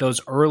on those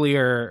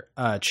earlier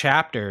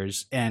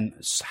chapters and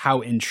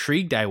how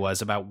intrigued I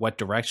was about what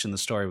direction the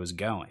story was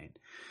going.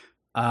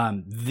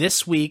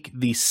 This week,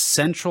 the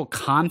central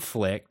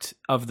conflict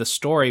of the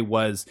story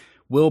was,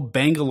 will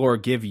Bangalore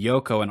give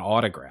Yoko an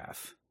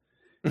autograph?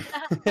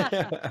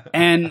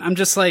 And I'm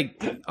just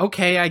like,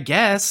 okay, I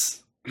guess.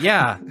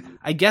 Yeah,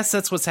 I guess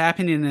that's what's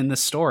happening in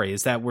this story,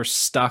 is that we're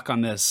stuck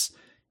on this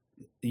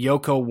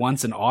Yoko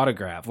wants an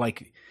autograph.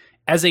 Like,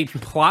 as a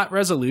plot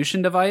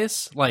resolution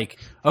device, like,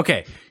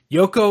 okay,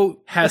 Yoko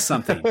has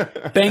something.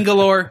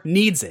 Bangalore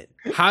needs it.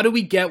 How do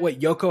we get what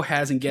Yoko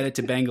has and get it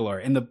to Bangalore?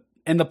 And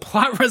the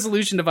plot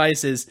resolution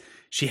device is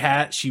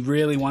she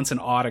really wants an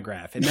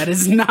autograph. And that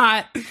is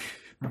not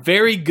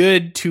very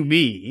good to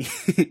me.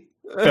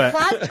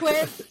 Plot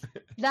twist,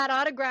 that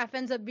autograph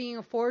ends up being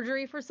a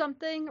forgery for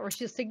something, or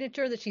she's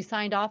signature that she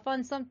signed off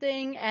on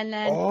something, and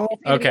then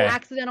it's going to be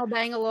accidental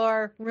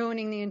Bangalore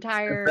ruining the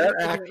entire. If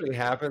that actually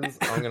happens,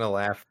 I'm going to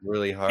laugh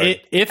really hard.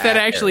 If that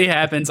actually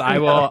happens, I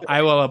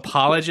will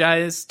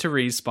apologize to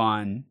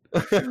Respawn.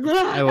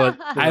 I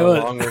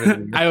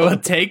will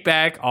take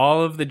back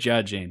all of the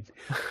judging.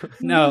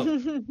 No,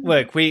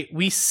 look,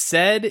 we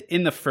said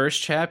in the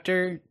first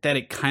chapter that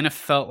it kind of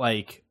felt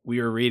like we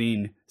were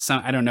reading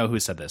some. I don't know who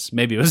said this.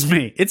 Maybe it was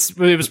me.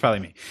 It was probably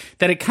me.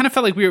 That it kind of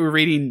felt like we were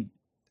reading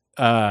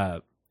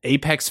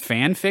Apex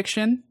fan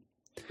fiction.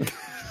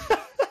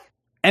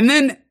 and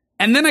then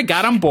I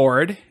got on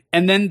board,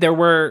 and then there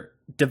were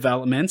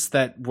developments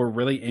that were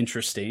really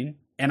interesting,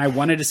 and I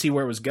wanted to see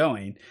where it was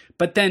going.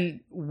 But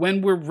then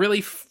when we're really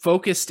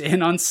focused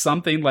in on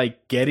something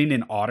like getting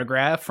an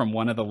autograph from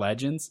one of the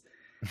legends.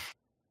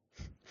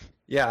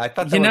 Yeah, I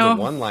thought that was a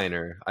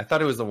one-liner. I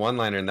thought it was a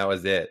one-liner and that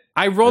was it.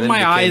 I rolled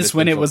my eyes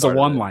when it was a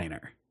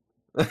one-liner.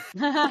 But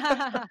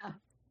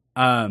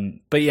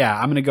yeah,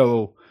 I'm going to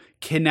go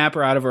kidnap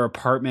her out of her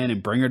apartment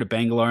and bring her to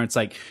Bangalore. And it's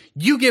like,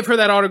 you give her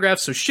that autograph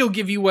so she'll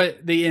give you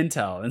the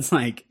intel. And it's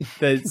like,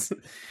 that's,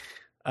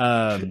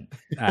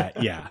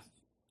 yeah.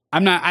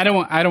 I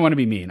don't want to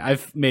be mean.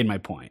 I've made my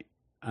point.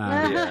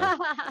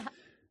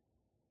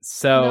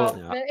 So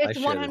no, it's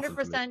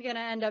 100% going to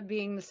end up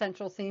being the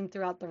central theme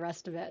throughout the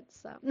rest of it.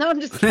 So no,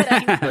 I'm just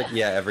kidding. But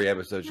yeah, every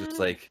episode's just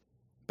like,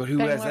 But who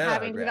has that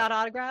having without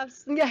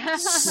autographs? Yeah.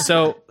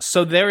 So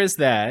there is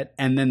that,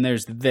 and then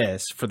there's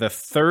this. For the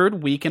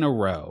third week in a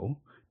row,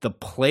 the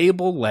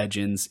playable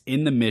legends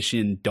in the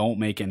mission don't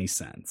make any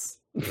sense.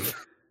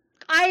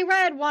 I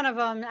read one of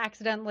them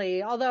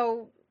accidentally,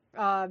 although,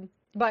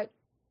 but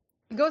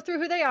go through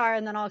who they are,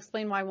 and then I'll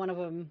explain why one of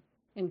them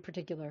in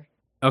particular.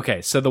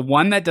 Okay, so the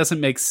one that doesn't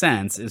make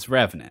sense is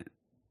Revenant.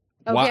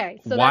 Okay,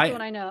 so that's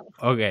what I know.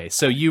 Okay,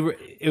 so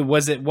what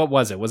was it?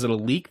 Was it a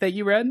leak that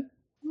you read?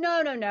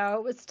 No.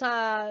 It was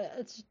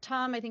it's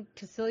Tom, I think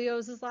Casilio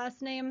is his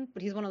last name,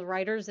 but he's one of the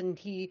writers, and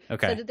he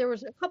said that there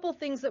was a couple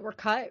things that were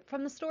cut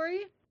from the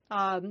story.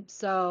 I don't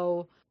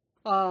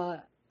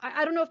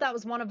know if that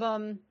was one of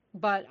them,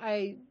 but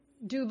I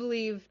do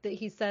believe that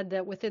he said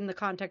that within the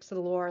context of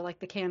the lore, like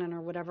the canon or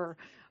whatever,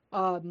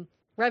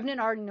 Revenant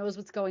already knows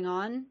what's going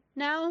on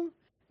now,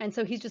 and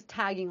so he's just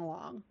tagging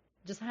along.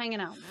 Just hanging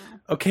out now.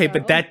 Okay, so.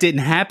 But that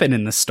didn't happen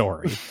in the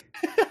story.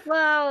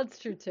 Well, it's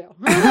true too.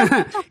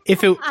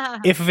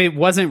 If it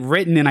wasn't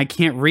written and I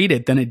can't read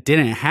it, then it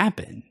didn't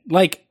happen.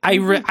 Like I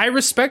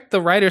respect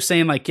the writer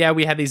saying like, yeah,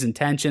 we had these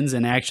intentions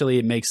and actually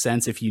it makes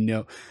sense if you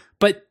know,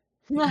 but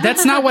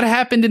that's not what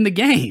happened in the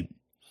game.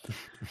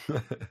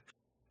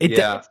 It's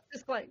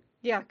just like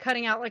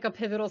cutting out like a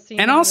pivotal scene.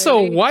 And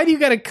also, why do you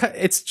got to cut?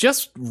 It's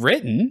just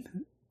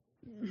written,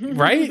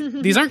 right?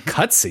 These aren't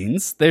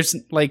cutscenes. There's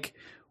like.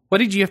 What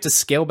did you have to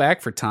scale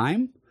back for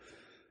time?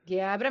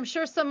 Yeah, but I'm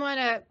sure someone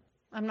at,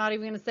 I'm not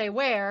even going to say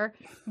where,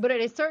 but at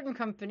a certain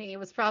company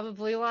was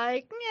probably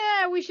like,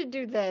 yeah, we should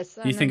do this.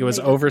 You think it was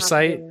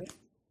oversight? Or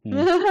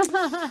maybe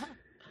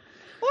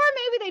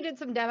they did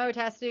some demo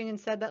testing and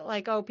said that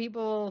like, oh,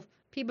 people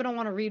don't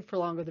want to read for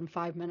longer than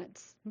 5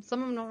 minutes.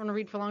 Some of them don't want to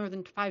read for longer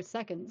than 5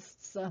 seconds.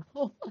 So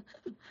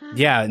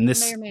yeah, and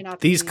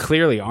these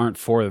clearly aren't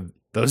for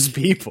those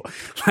people.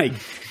 Like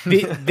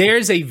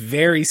there's a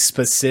very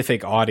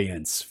specific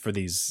audience for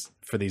these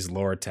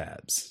lore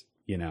tabs,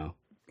 you know,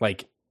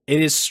 like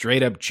it is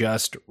straight up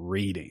just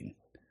reading.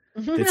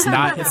 It's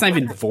not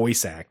even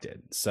voice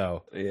acted.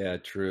 So yeah,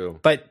 true.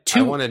 But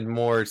I wanted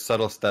more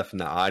subtle stuff in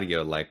the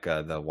audio, like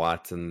the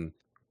Watson,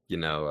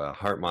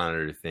 heart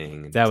monitor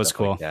thing. That was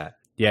cool. Like that.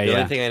 Yeah, the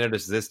only thing I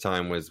noticed this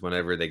time was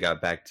whenever they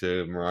got back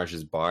to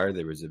Mirage's bar,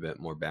 there was a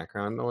bit more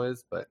background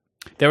noise, but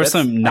there was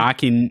some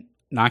knocking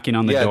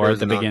on the door at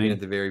the beginning. At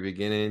the very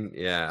beginning,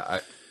 yeah.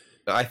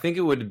 I think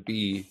it would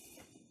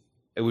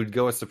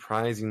go a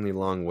surprisingly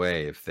long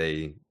way if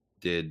they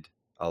did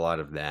a lot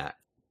of that.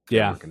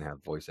 Yeah, can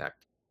have voice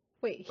act.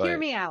 Wait, hear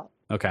me out.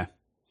 Okay.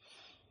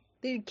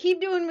 They keep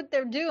doing what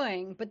they're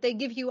doing, but they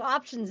give you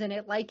options in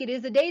it like it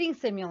is a dating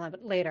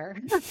simulator.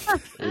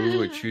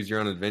 Ooh, choose your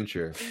own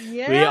adventure.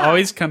 Yeah. We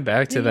always come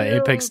back to the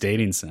Apex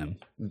dating sim.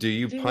 Do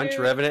you punch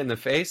Revenant in the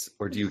face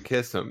or do you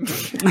kiss him?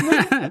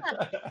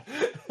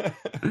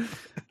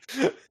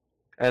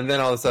 And then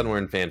all of a sudden we're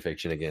in fan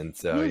fiction again.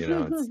 So,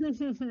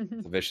 it's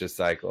a vicious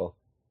cycle.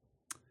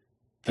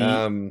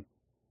 The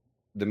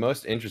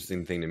most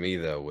interesting thing to me,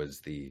 though,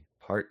 was the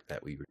part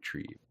that we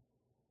retrieved.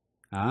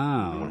 Oh,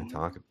 I want to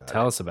talk about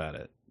Tell us about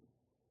it.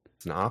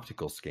 It's an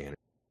optical scanner.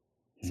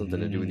 Something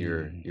to do with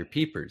your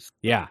peepers.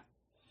 Yeah.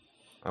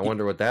 I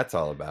wonder what that's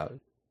all about.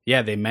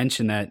 Yeah, they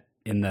mentioned that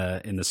in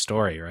the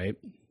story, right?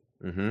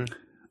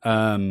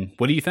 Mm-hmm.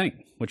 What do you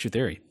think? What's your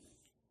theory?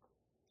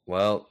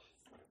 Well,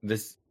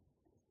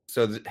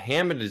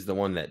 Hammond is the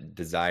one that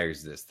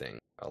desires this thing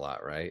a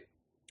lot, right?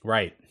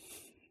 Right.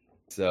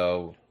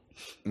 So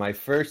my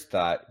first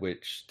thought,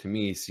 which to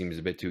me seems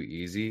a bit too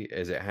easy,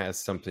 is it has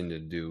something to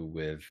do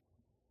with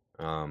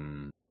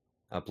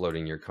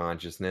uploading your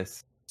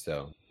consciousness.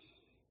 So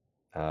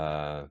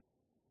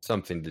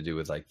something to do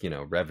with like,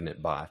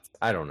 Revenant bots.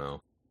 I don't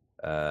know.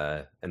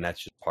 And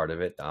that's just part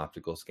of it, the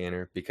optical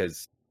scanner,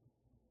 because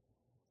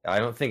I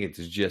don't think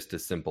it's just a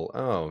simple,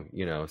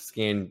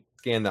 scan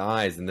the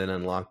eyes and then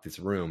unlock this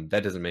room.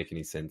 That doesn't make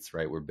any sense,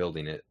 right? We're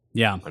building it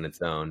on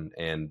its own.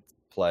 And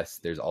plus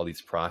there's all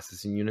these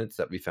processing units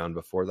that we found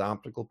before the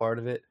optical part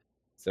of it.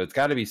 So it's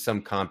got to be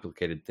some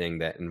complicated thing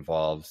that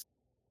involves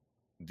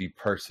the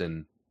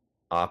person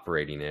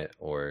operating it,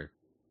 or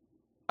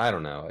I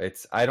don't know.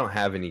 I don't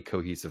have any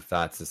cohesive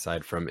thoughts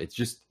aside from it's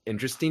just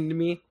interesting to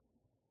me.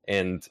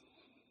 And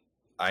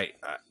I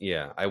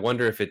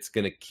wonder if it's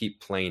going to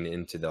keep playing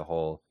into the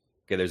whole,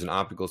 okay, there's an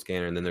optical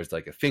scanner and then there's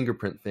like a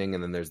fingerprint thing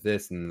and then there's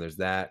this and then there's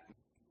that,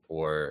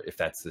 or if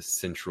that's the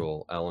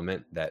central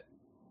element that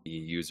the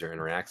user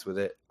interacts with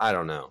it. I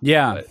don't know.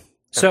 Yeah.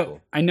 So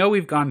cool. I know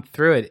we've gone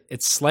through it.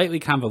 It's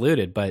slightly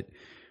convoluted, but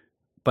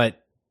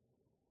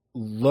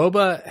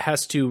Loba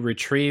has to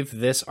retrieve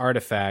this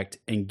artifact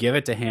and give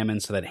it to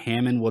Hammond so that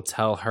Hammond will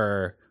tell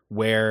her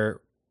where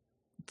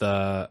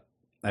I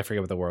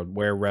forget what the word,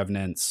 where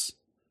Revenant's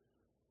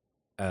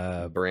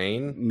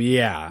brain.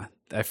 Yeah.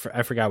 I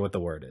forgot what the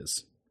word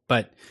is,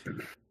 but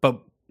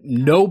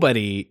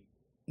nobody,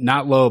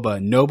 not Loba,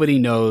 nobody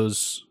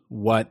knows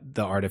what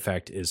the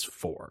artifact is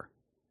for.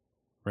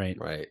 Right.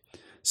 Right.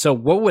 So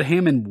what would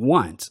Hammond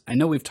want? I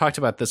know we've talked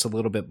about this a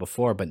little bit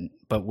before,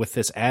 but with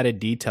this added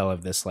detail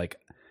of this like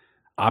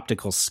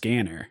optical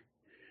scanner,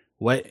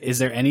 What is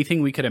there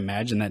anything we could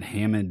imagine that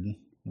Hammond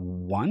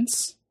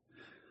wants?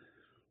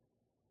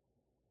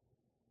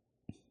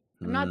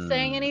 I'm not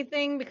saying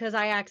anything because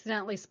I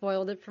accidentally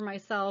spoiled it for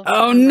myself.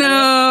 Oh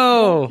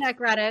no! Check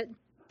Reddit.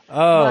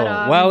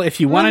 Oh, well, if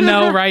you want to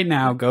know right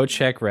now, go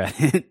check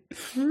Reddit.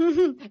 It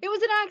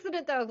was an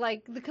accident though,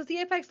 like because the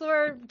Apex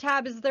Lore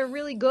tab they're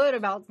really good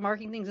about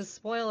marking things as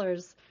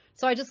spoilers.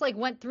 So I just like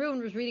went through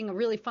and was reading a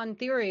really fun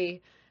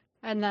theory,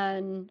 and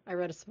then I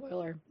read a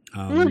spoiler.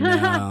 Oh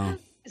no!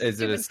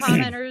 Is it a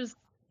commenters?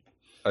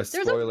 A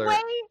spoiler. There's a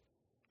way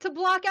to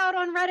block out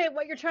on Reddit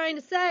what you're trying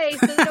to say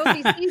so that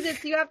nobody sees it,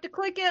 so you have to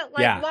click it.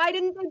 Like, why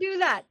didn't they do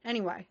that?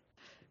 Anyway.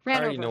 I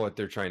already know what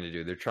they're trying to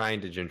do. They're trying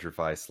to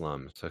gentrify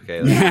slums.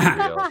 Okay,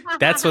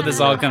 that's what this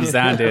all comes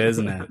down to,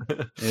 isn't it?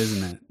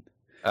 Isn't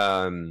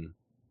it?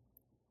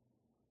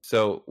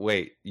 So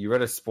wait, you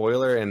read a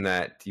spoiler in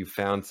that you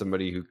found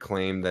somebody who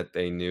claimed that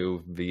they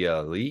knew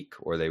via leak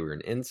or they were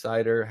an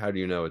insider. How do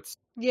you know it's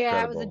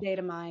credible? It was a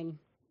data mine.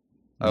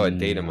 Oh, a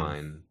data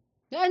mine.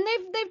 And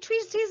they've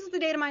teased the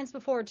data mines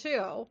before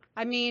too.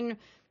 I mean,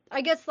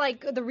 I guess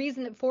like the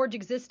reason that Forge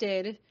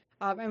existed.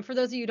 And for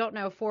those of you who don't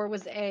know, Forge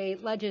was a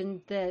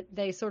legend that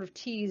they sort of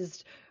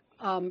teased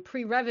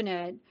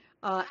pre-Revenant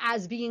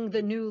as being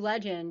the new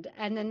legend.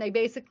 And then they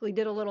basically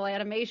did a little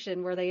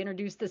animation where they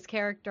introduced this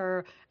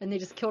character and they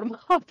just killed him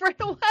off right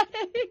away.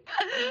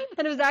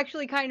 And it was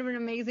actually kind of an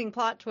amazing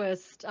plot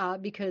twist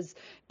because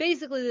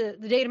basically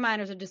the data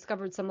miners had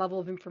discovered some level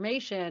of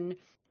information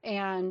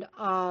and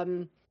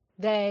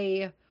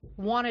they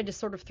wanted to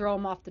sort of throw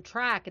him off the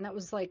track. And that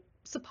was like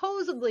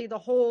supposedly the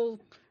whole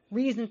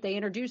reason they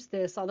introduced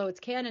this, although it's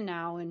canon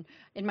now, and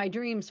in my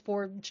dreams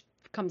Forge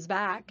comes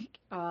back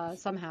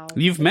somehow.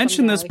 You've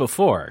mentioned this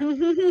before.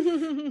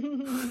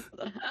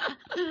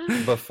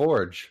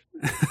 Forge.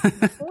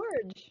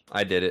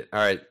 I did it. All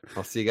right,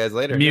 I'll see you guys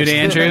later. Mute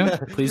Andrew.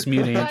 Please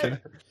mute Andrew.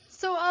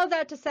 So all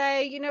that to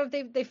say, you know,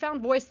 they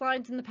found voice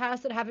lines in the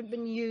past that haven't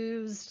been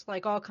used,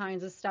 like all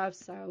kinds of stuff.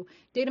 So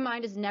data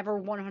mine is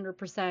never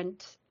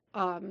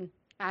 100%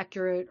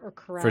 accurate or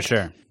correct. For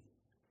sure.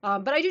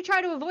 But I do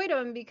try to avoid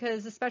them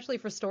because, especially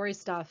for story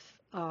stuff,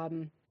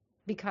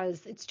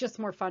 because it's just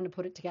more fun to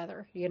put it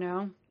together, you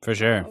know? For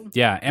sure.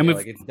 Yeah. And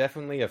like it's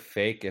definitely a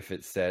fake if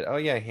it said, oh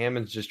yeah,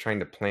 Hammond's just trying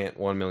to plant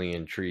 1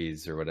 million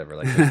trees or whatever.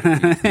 Like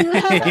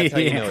that's how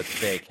you know it's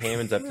fake.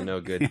 Hammond's up to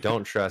no good.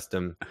 Don't trust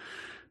him.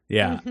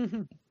 Yeah.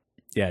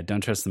 Yeah.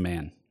 Don't trust the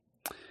man.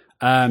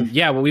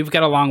 Well, we've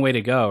got a long way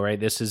to go, right?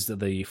 This is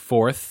the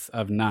 4th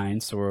of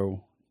 9.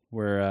 So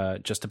we're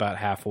just about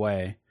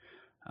halfway.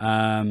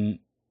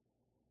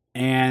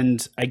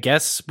 And I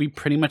guess we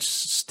pretty much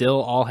still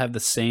all have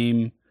the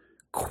same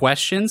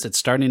questions. It's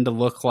starting to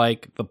look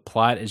like the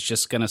plot is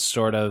just going to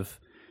sort of,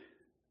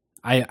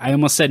 I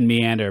almost said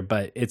meander,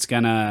 but it's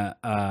going to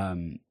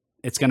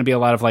be a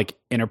lot of like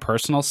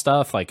interpersonal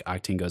stuff, like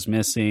Octane goes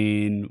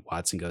missing,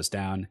 Watson goes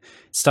down,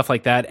 stuff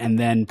like that. And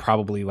then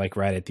probably like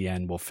right at the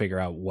end, we'll figure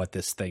out what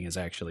this thing is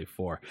actually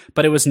for.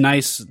 But it was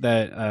nice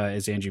that,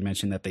 as Andrew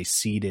mentioned, that they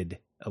seeded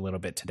a little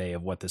bit today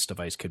of what this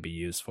device could be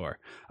used for.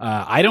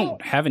 I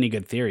don't have any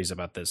good theories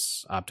about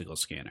this optical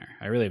scanner.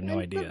 I really have no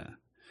idea.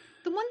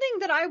 The one thing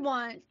that I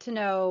want to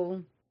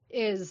know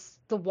is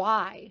the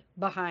why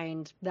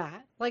behind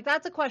that. Like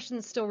that's a question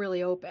that's still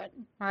really open,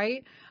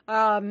 right?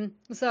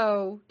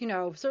 So, you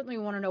know, certainly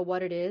we want to know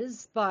what it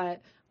is,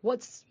 but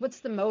what's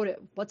the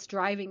motive? What's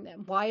driving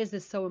them? Why is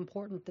this so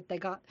important that they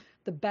got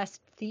the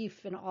best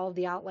thief in all of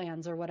the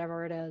Outlands or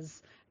whatever it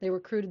is? They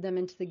recruited them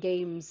into the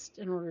games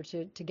in order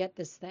to get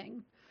this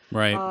thing.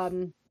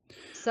 Right.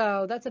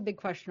 So that's a big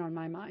question on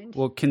my mind.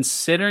 Well,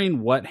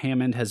 considering what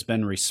Hammond has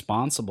been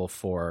responsible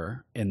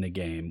for in the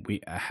game,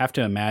 we have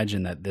to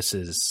imagine that this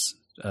is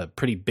a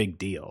pretty big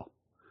deal.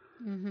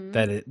 Mm-hmm.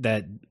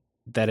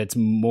 That it's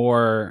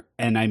more,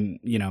 and I'm,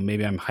 you know,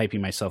 maybe I'm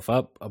hyping myself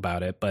up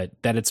about it, but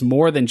that it's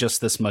more than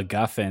just this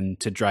MacGuffin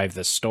to drive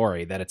this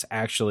story, that it's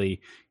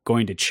actually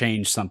going to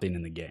change something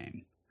in the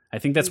game. I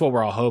think that's what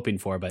we're all hoping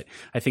for, but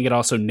I think it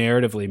also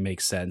narratively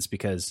makes sense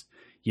because,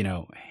 you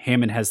know,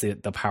 Hammond has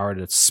the power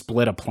to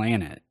split a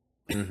planet,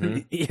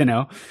 you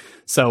know?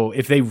 So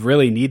if they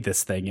really need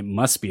this thing, it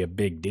must be a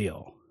big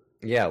deal.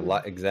 Yeah,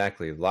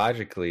 exactly.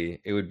 Logically,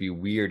 it would be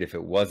weird if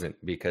it wasn't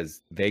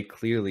because they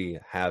clearly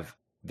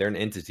they're an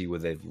entity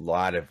with a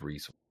lot of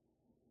resources.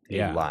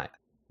 A lot.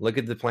 Look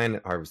at the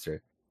Planet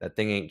Harvester. That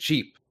thing ain't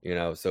cheap, you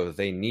know? So if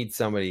they need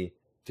somebody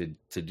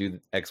to do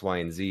X, Y,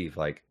 and Z,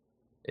 like,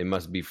 it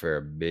must be for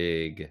a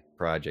big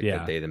project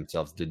that they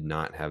themselves did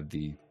not have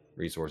the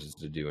resources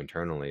to do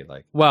internally.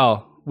 Like,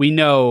 well, we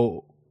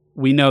know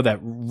that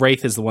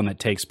Wraith is the one that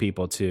takes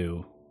people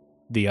to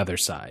the other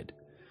side.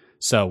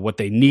 So what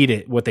they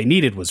needed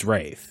was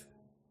Wraith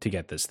to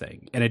get this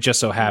thing, and it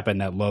just so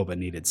happened that Loba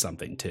needed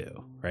something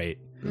too, right?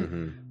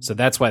 Mm-hmm. So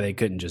that's why they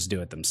couldn't just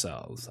do it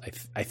themselves.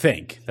 I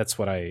think that's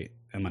what I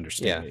am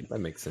understanding. Yeah, that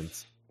makes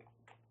sense.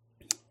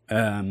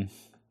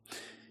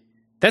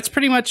 That's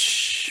pretty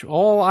much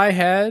all I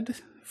had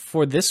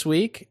for this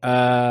week.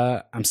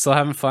 I'm still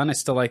having fun. I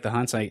still like the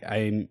hunts.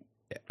 I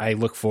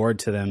look forward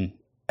to them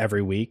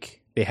every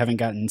week. haven't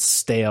gotten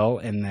stale,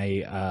 and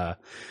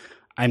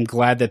I'm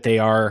glad that they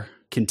are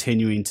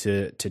continuing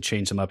to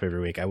change them up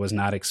every week. I was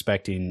not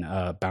expecting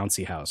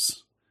Bouncy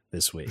House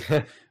this week,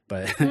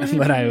 but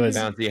I was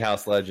Bouncy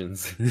House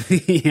Legends.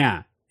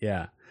 yeah.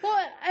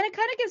 Well, and it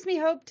kind of gives me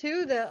hope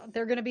too that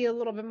they're going to be a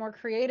little bit more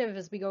creative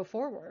as we go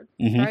forward,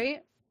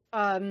 right?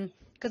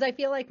 Because I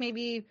feel like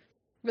maybe it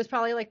was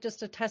probably like just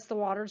to test the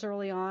waters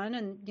early on,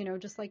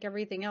 and just like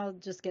everything else,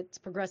 just gets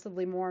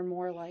progressively more and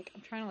more. Like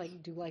I'm trying to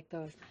like do like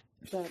the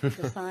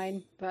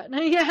sign, but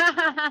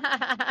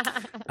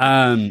yeah.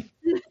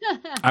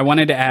 I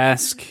wanted to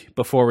ask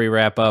before we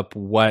wrap up,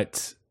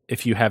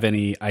 if you have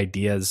any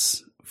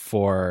ideas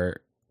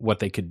for what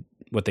they could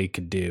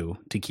do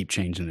to keep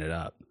changing it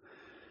up.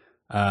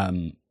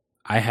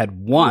 I had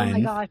one. Oh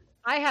my gosh,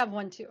 I have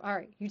one too. All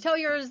right, you tell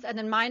yours, and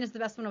then mine is the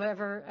best one of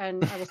ever,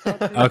 and I will sell it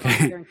to you.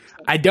 Okay.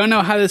 I don't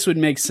know how this would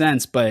make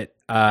sense, but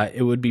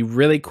it would be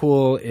really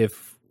cool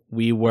if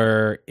we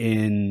were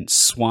in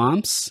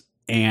swamps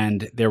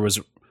and there was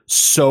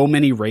so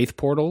many wraith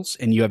portals,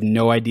 and you have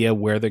no idea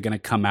where they're going to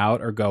come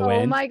out or go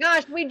in. Oh my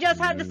gosh, we just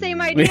had the same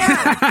idea.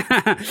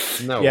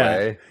 No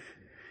way.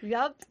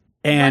 Yep.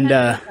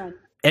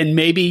 And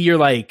maybe you're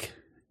like,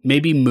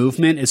 maybe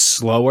movement is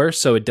slower,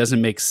 so it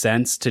doesn't make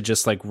sense to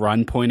just like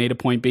run point A to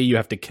point B. You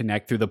have to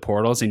connect through the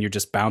portals, and you're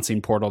just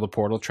bouncing portal to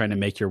portal, trying to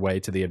make your way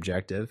to the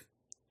objective.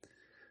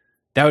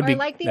 That would be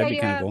kind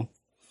of cool.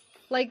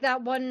 Like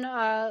that one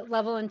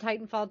level in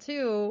Titanfall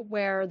 2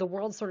 where the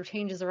world sort of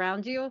changes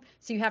around you.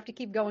 So you have to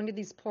keep going to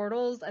these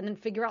portals and then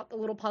figure out the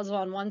little puzzle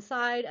on one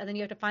side. And then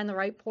you have to find the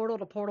right portal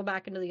to portal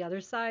back into the other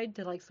side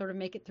to like sort of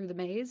make it through the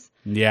maze.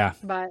 Yeah.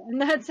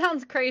 And that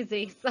sounds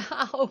crazy.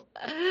 So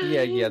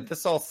Yeah.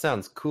 This all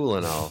sounds cool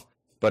and all.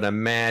 But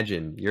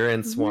imagine you're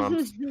in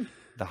swamps.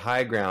 The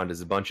high ground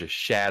is a bunch of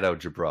shadow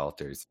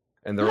Gibraltars.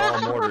 And they're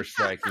all mortar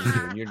striking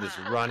you. And you're just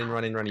running.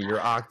 You're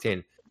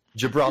Octane.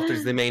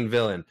 Gibraltar's the main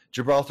villain.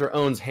 Gibraltar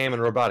owns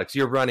Hammond Robotics.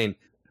 You're running.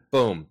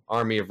 Boom.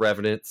 Army of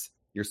Revenants.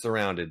 You're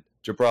surrounded.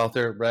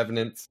 Gibraltar,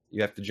 Revenants.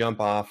 You have to jump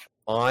off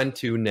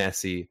onto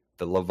Nessie,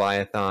 the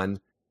Leviathan.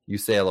 You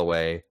sail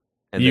away.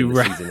 And then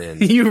the season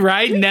ends. You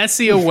ride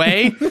Nessie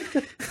away?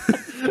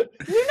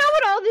 You know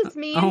what all this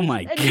means? Oh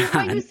my God. And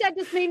what you said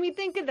just made me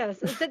think of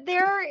this. Is that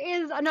there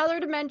is another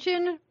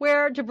dimension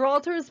where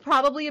Gibraltar is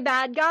probably a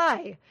bad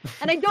guy.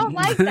 And I don't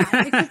like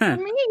that. Because for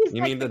me, he's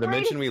you like mean the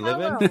dimension we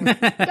fellow. live in?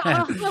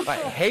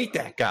 I hate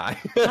that guy.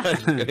 He's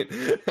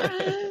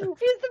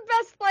the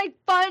best, like,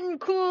 fun,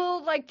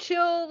 cool, like,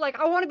 chill, like,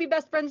 I want to be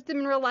best friends with him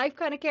in real life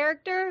kind of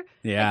character.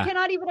 Yeah. I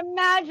cannot even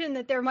imagine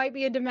that there might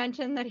be a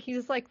dimension that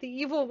he's, like, the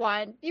evil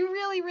one. You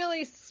really,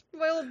 really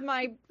spoiled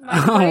my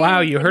oh, wow,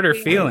 you hurt her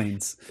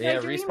feelings. Yeah,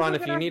 Respawn,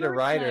 if you need a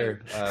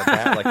writer,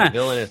 like a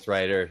villainous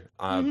writer,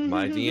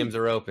 my DMs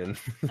are open.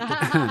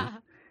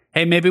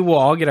 Hey, maybe we'll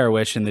all get our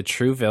wish, and the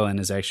true villain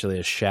is actually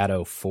a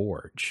Shadow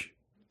Forge.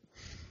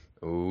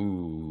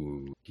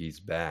 Ooh, he's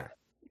back.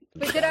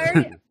 Wait, did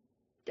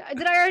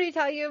I already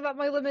tell you about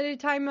my limited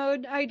time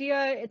mode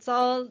idea? It's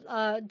all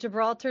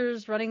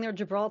Gibraltars running their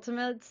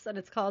Gibraltimates, and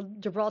it's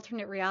called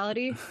Gibraltarnate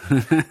Reality.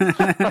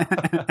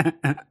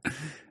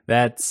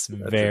 That's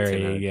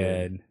very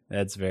good.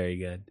 That's very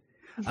good.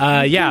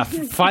 Yeah,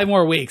 5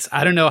 more weeks.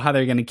 I don't know how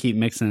they're going to keep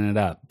mixing it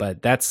up,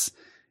 but that's,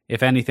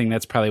 if anything,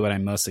 that's probably what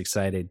I'm most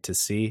excited to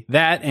see.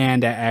 That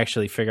and to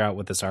actually figure out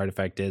what this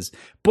artifact is.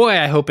 Boy,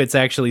 I hope it's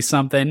actually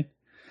something.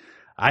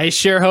 I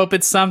sure hope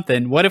it's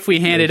something. What if we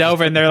hand it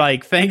over and they're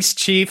like, "Thanks,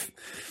 Chief.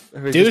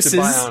 Deuces."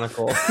 Yeah.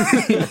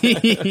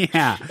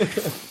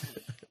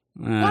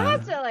 Well, it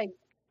has to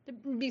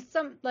be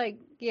some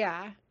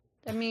yeah.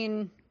 I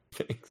mean,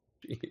 Thanks,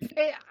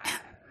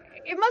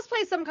 it must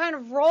play some kind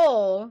of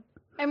role,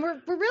 and we're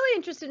really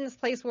interested in this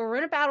place where we're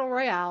in a battle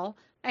royale,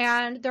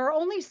 and there are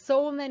only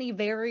so many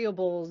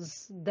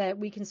variables that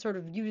we can sort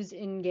of use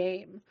in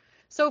game.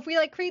 So if we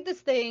create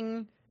this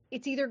thing,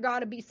 it's either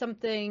got to be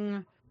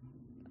something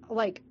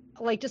like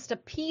just a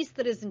piece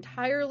that is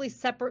entirely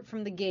separate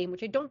from the game,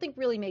 which I don't think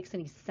really makes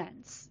any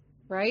sense,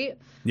 right?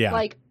 Yeah.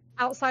 Like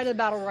outside of the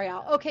battle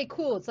royale. Okay,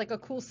 cool. It's like a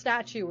cool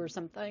statue or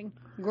something.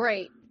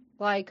 Great.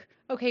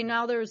 Okay,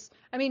 now it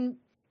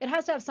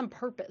has to have some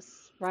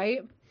purpose, right?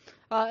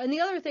 And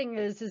the other thing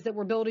is that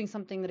we're building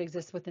something that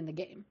exists within the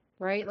game,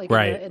 right?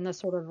 Right. In the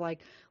sort of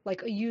like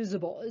a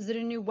usable. Is it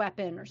a new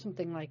weapon or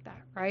something like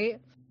that, right?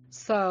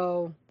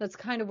 So that's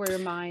kind of where your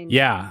mind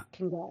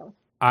can go.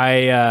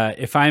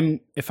 If I'm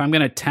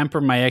going to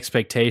temper my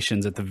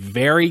expectations, at the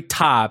very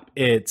top,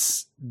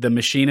 it's the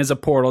machine is a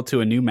portal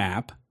to a new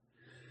map,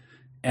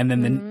 and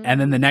then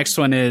the next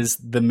one is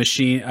the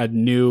machine, a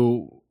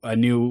new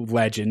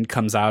legend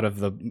comes out of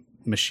the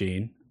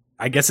machine.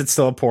 I guess it's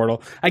still a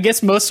portal. I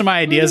guess most of my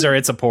ideas are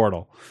it's a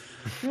portal.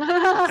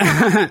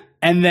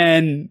 And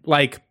then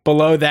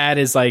below that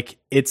is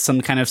it's some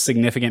kind of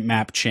significant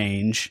map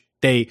change.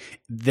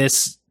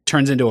 This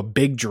turns into a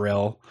big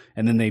drill,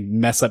 and then they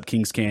mess up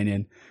Kings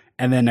Canyon.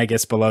 And then I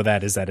guess below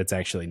that is that it's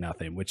actually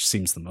nothing, which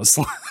seems the most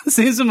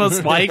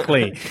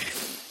likely.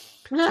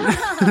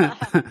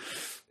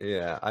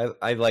 Yeah,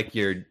 I like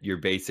your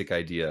basic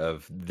idea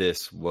of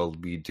this will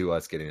lead to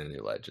us getting a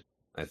new legend.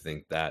 I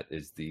think that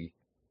is the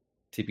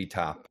tippy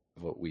top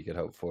of what we could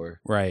hope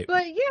for. Right.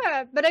 But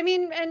yeah, but I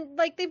mean, and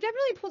like they've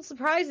definitely pulled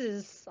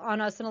surprises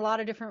on us in a lot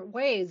of different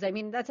ways. I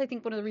mean, that's I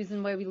think one of the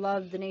reasons why we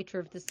love the nature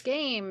of this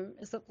game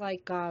is that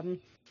like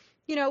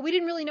you know, we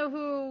didn't really know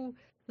who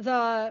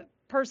the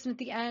person at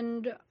the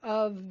end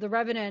of the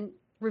Revenant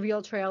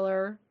reveal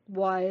trailer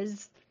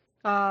was.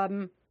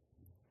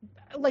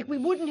 Like we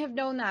wouldn't have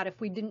known that if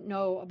we didn't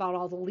know about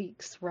all the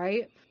leaks,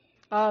 right?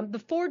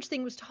 The Forge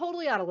thing was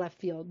totally out of left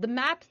field. The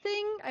map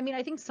thing, I mean,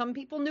 I think some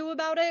people knew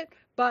about it,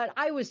 but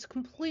I was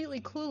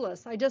completely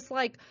clueless. I just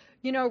like,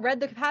 you know, read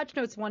the patch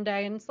notes one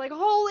day and it's like,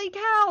 holy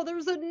cow,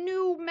 there's a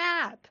new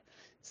map.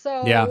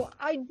 So Yeah.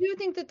 I do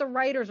think that the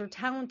writers are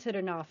talented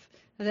enough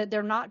that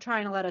they're not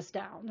trying to let us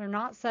down. They're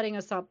not setting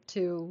us up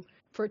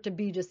for it to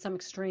be just some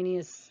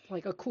extraneous,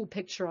 like a cool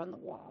picture on the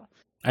wall.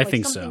 I Like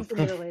think so. something's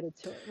gonna be related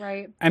to it,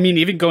 right? I mean,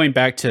 even going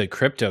back to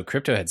Crypto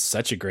had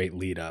such a great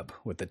lead up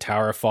with the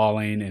tower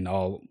falling and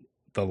all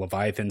the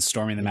Leviathans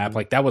storming the map.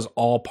 Like that was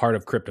all part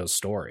of Crypto's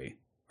story,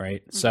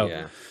 right? So,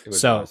 Yeah, it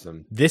was so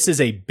awesome. this is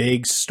a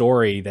big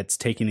story that's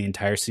taking the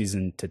entire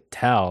season to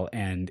tell.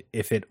 And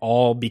if it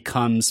all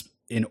becomes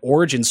an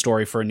origin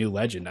story for a new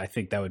legend, I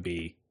think that would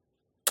be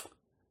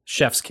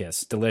chef's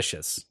kiss,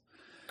 delicious.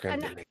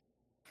 And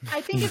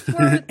I think it's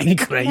worth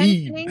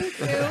mentioning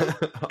too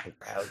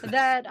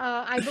that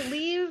I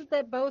believe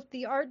that both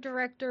the art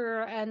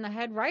director and the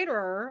head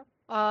writer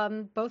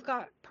both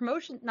got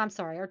promotion. No, I'm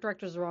sorry, art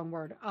director is the wrong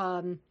word.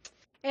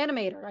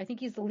 Animator. I think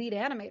he's the lead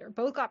animator.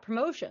 Both got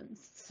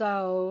promotions.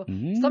 So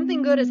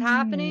something good is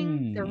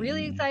happening. They're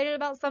really excited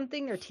about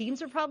something. Their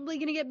teams are probably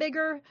going to get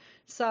bigger.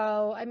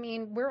 So, I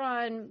mean, we're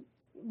on,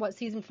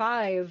 season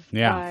 5?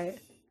 Yeah.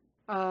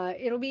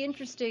 It'll be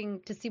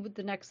interesting to see what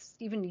the next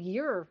even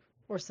year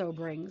or so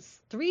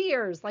brings. 3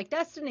 years, like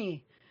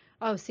Destiny.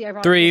 Oh, see, I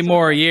brought 3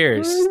 more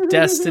years.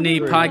 Destiny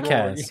 3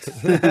 podcast.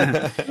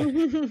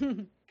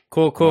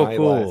 more.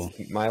 Cool.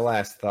 My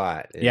last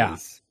thought is Yeah.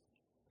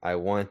 I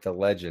want the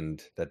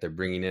legend that they're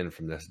bringing in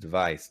from this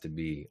device to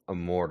be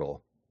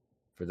Immortal.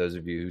 For those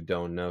of you who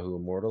don't know who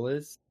Immortal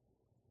is,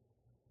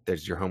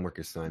 there's your homework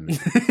assignment.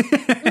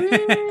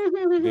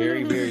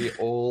 Very, very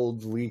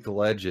old League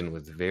legend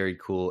with very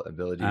cool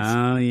abilities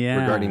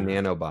regarding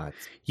nanobots.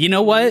 You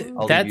know what?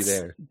 I'll leave you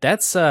there.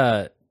 That's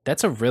a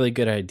really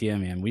good idea,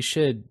 man. We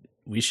should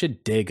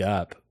dig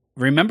up.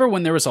 Remember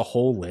when there was a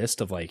whole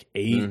list of like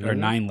 8 or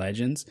 9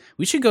 legends?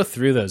 We should go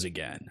through those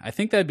again. I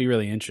think that'd be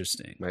really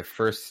interesting. My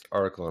first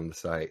article on the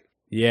site.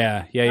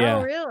 Yeah.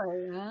 Oh,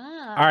 really?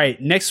 Ah. All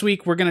right. Next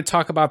week, we're going to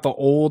talk about the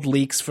old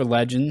leaks for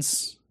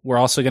legends. We're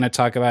also going to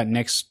talk about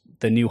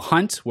the new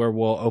hunt, where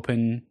we'll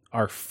open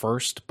our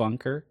first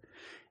bunker.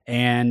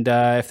 And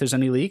if there's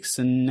any leaks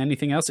and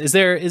anything else, is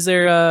there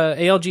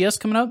ALGS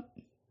coming up?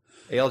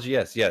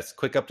 ALGS, yes.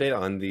 Quick update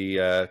on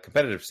the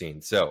competitive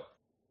scene. So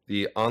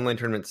the online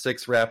tournament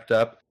 6 wrapped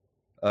up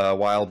a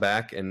while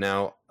back, and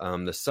now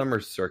the summer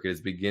circuit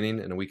is beginning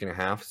in a week and a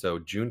half. So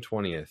June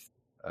 20th,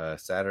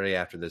 Saturday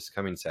after this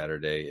coming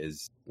Saturday,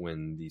 is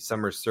when the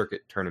summer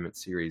circuit tournament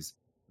series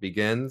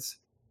begins.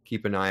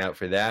 Keep an eye out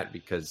for that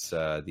because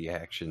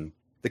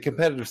the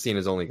competitive scene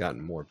has only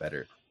gotten more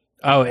better.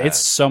 Oh, it's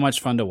so much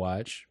fun to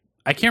watch.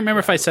 I can't remember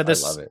if I said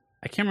this. I love it.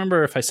 I can't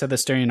remember if I said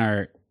this during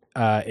our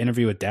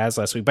interview with Daz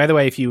last week. By the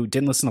way, if you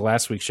didn't listen to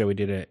last week's show, we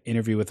did an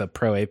interview with a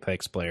pro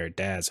Apex player,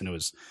 Daz, and it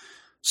was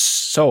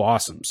so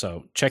awesome.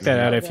 So check that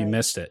out if you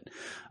missed it.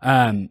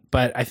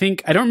 But I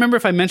don't remember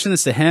if I mentioned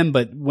this to him,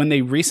 but when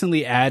they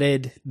recently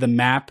added the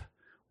map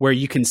where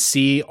you can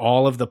see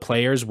all of the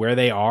players where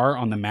they are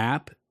on the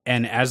map,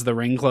 and as the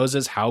ring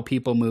closes, how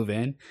people move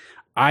in.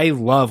 I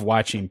love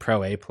watching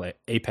Pro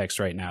Apex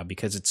right now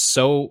because it's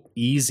so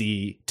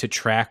easy to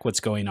track what's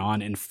going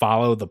on and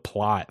follow the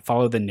plot,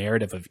 follow the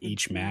narrative of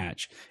each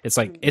match. It's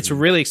like, it's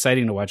really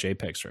exciting to watch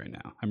Apex right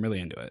now. I'm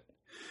really into it.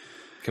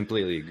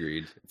 Completely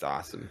agreed. It's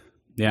awesome.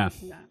 Yeah.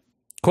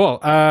 Cool.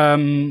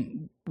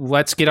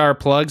 Let's get our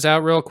plugs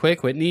out real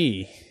quick.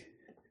 Whitney.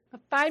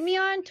 Find me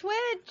on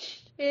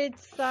Twitch.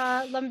 It's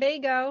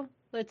Lumbago.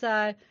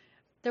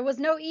 There was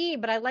no E,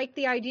 but I liked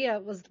the idea.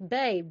 It was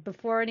Bay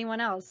before anyone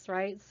else,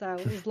 right? So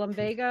it was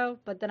Lumbago,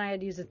 but then I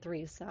had to use a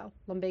 3. So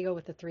Lumbago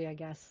with a 3, I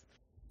guess.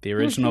 The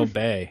original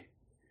Bay.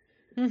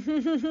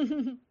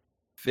 Finn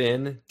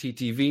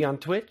TTV on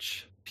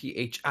Twitch.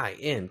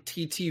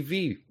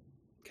 PHINTTV.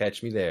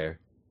 Catch me there.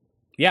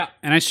 Yeah,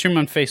 and I stream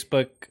on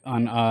Facebook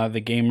on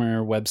the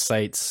Gamer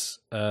website's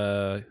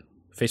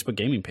Facebook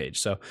gaming page.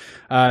 So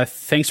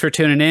thanks for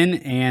tuning in,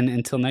 and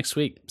until next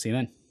week, see you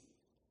then.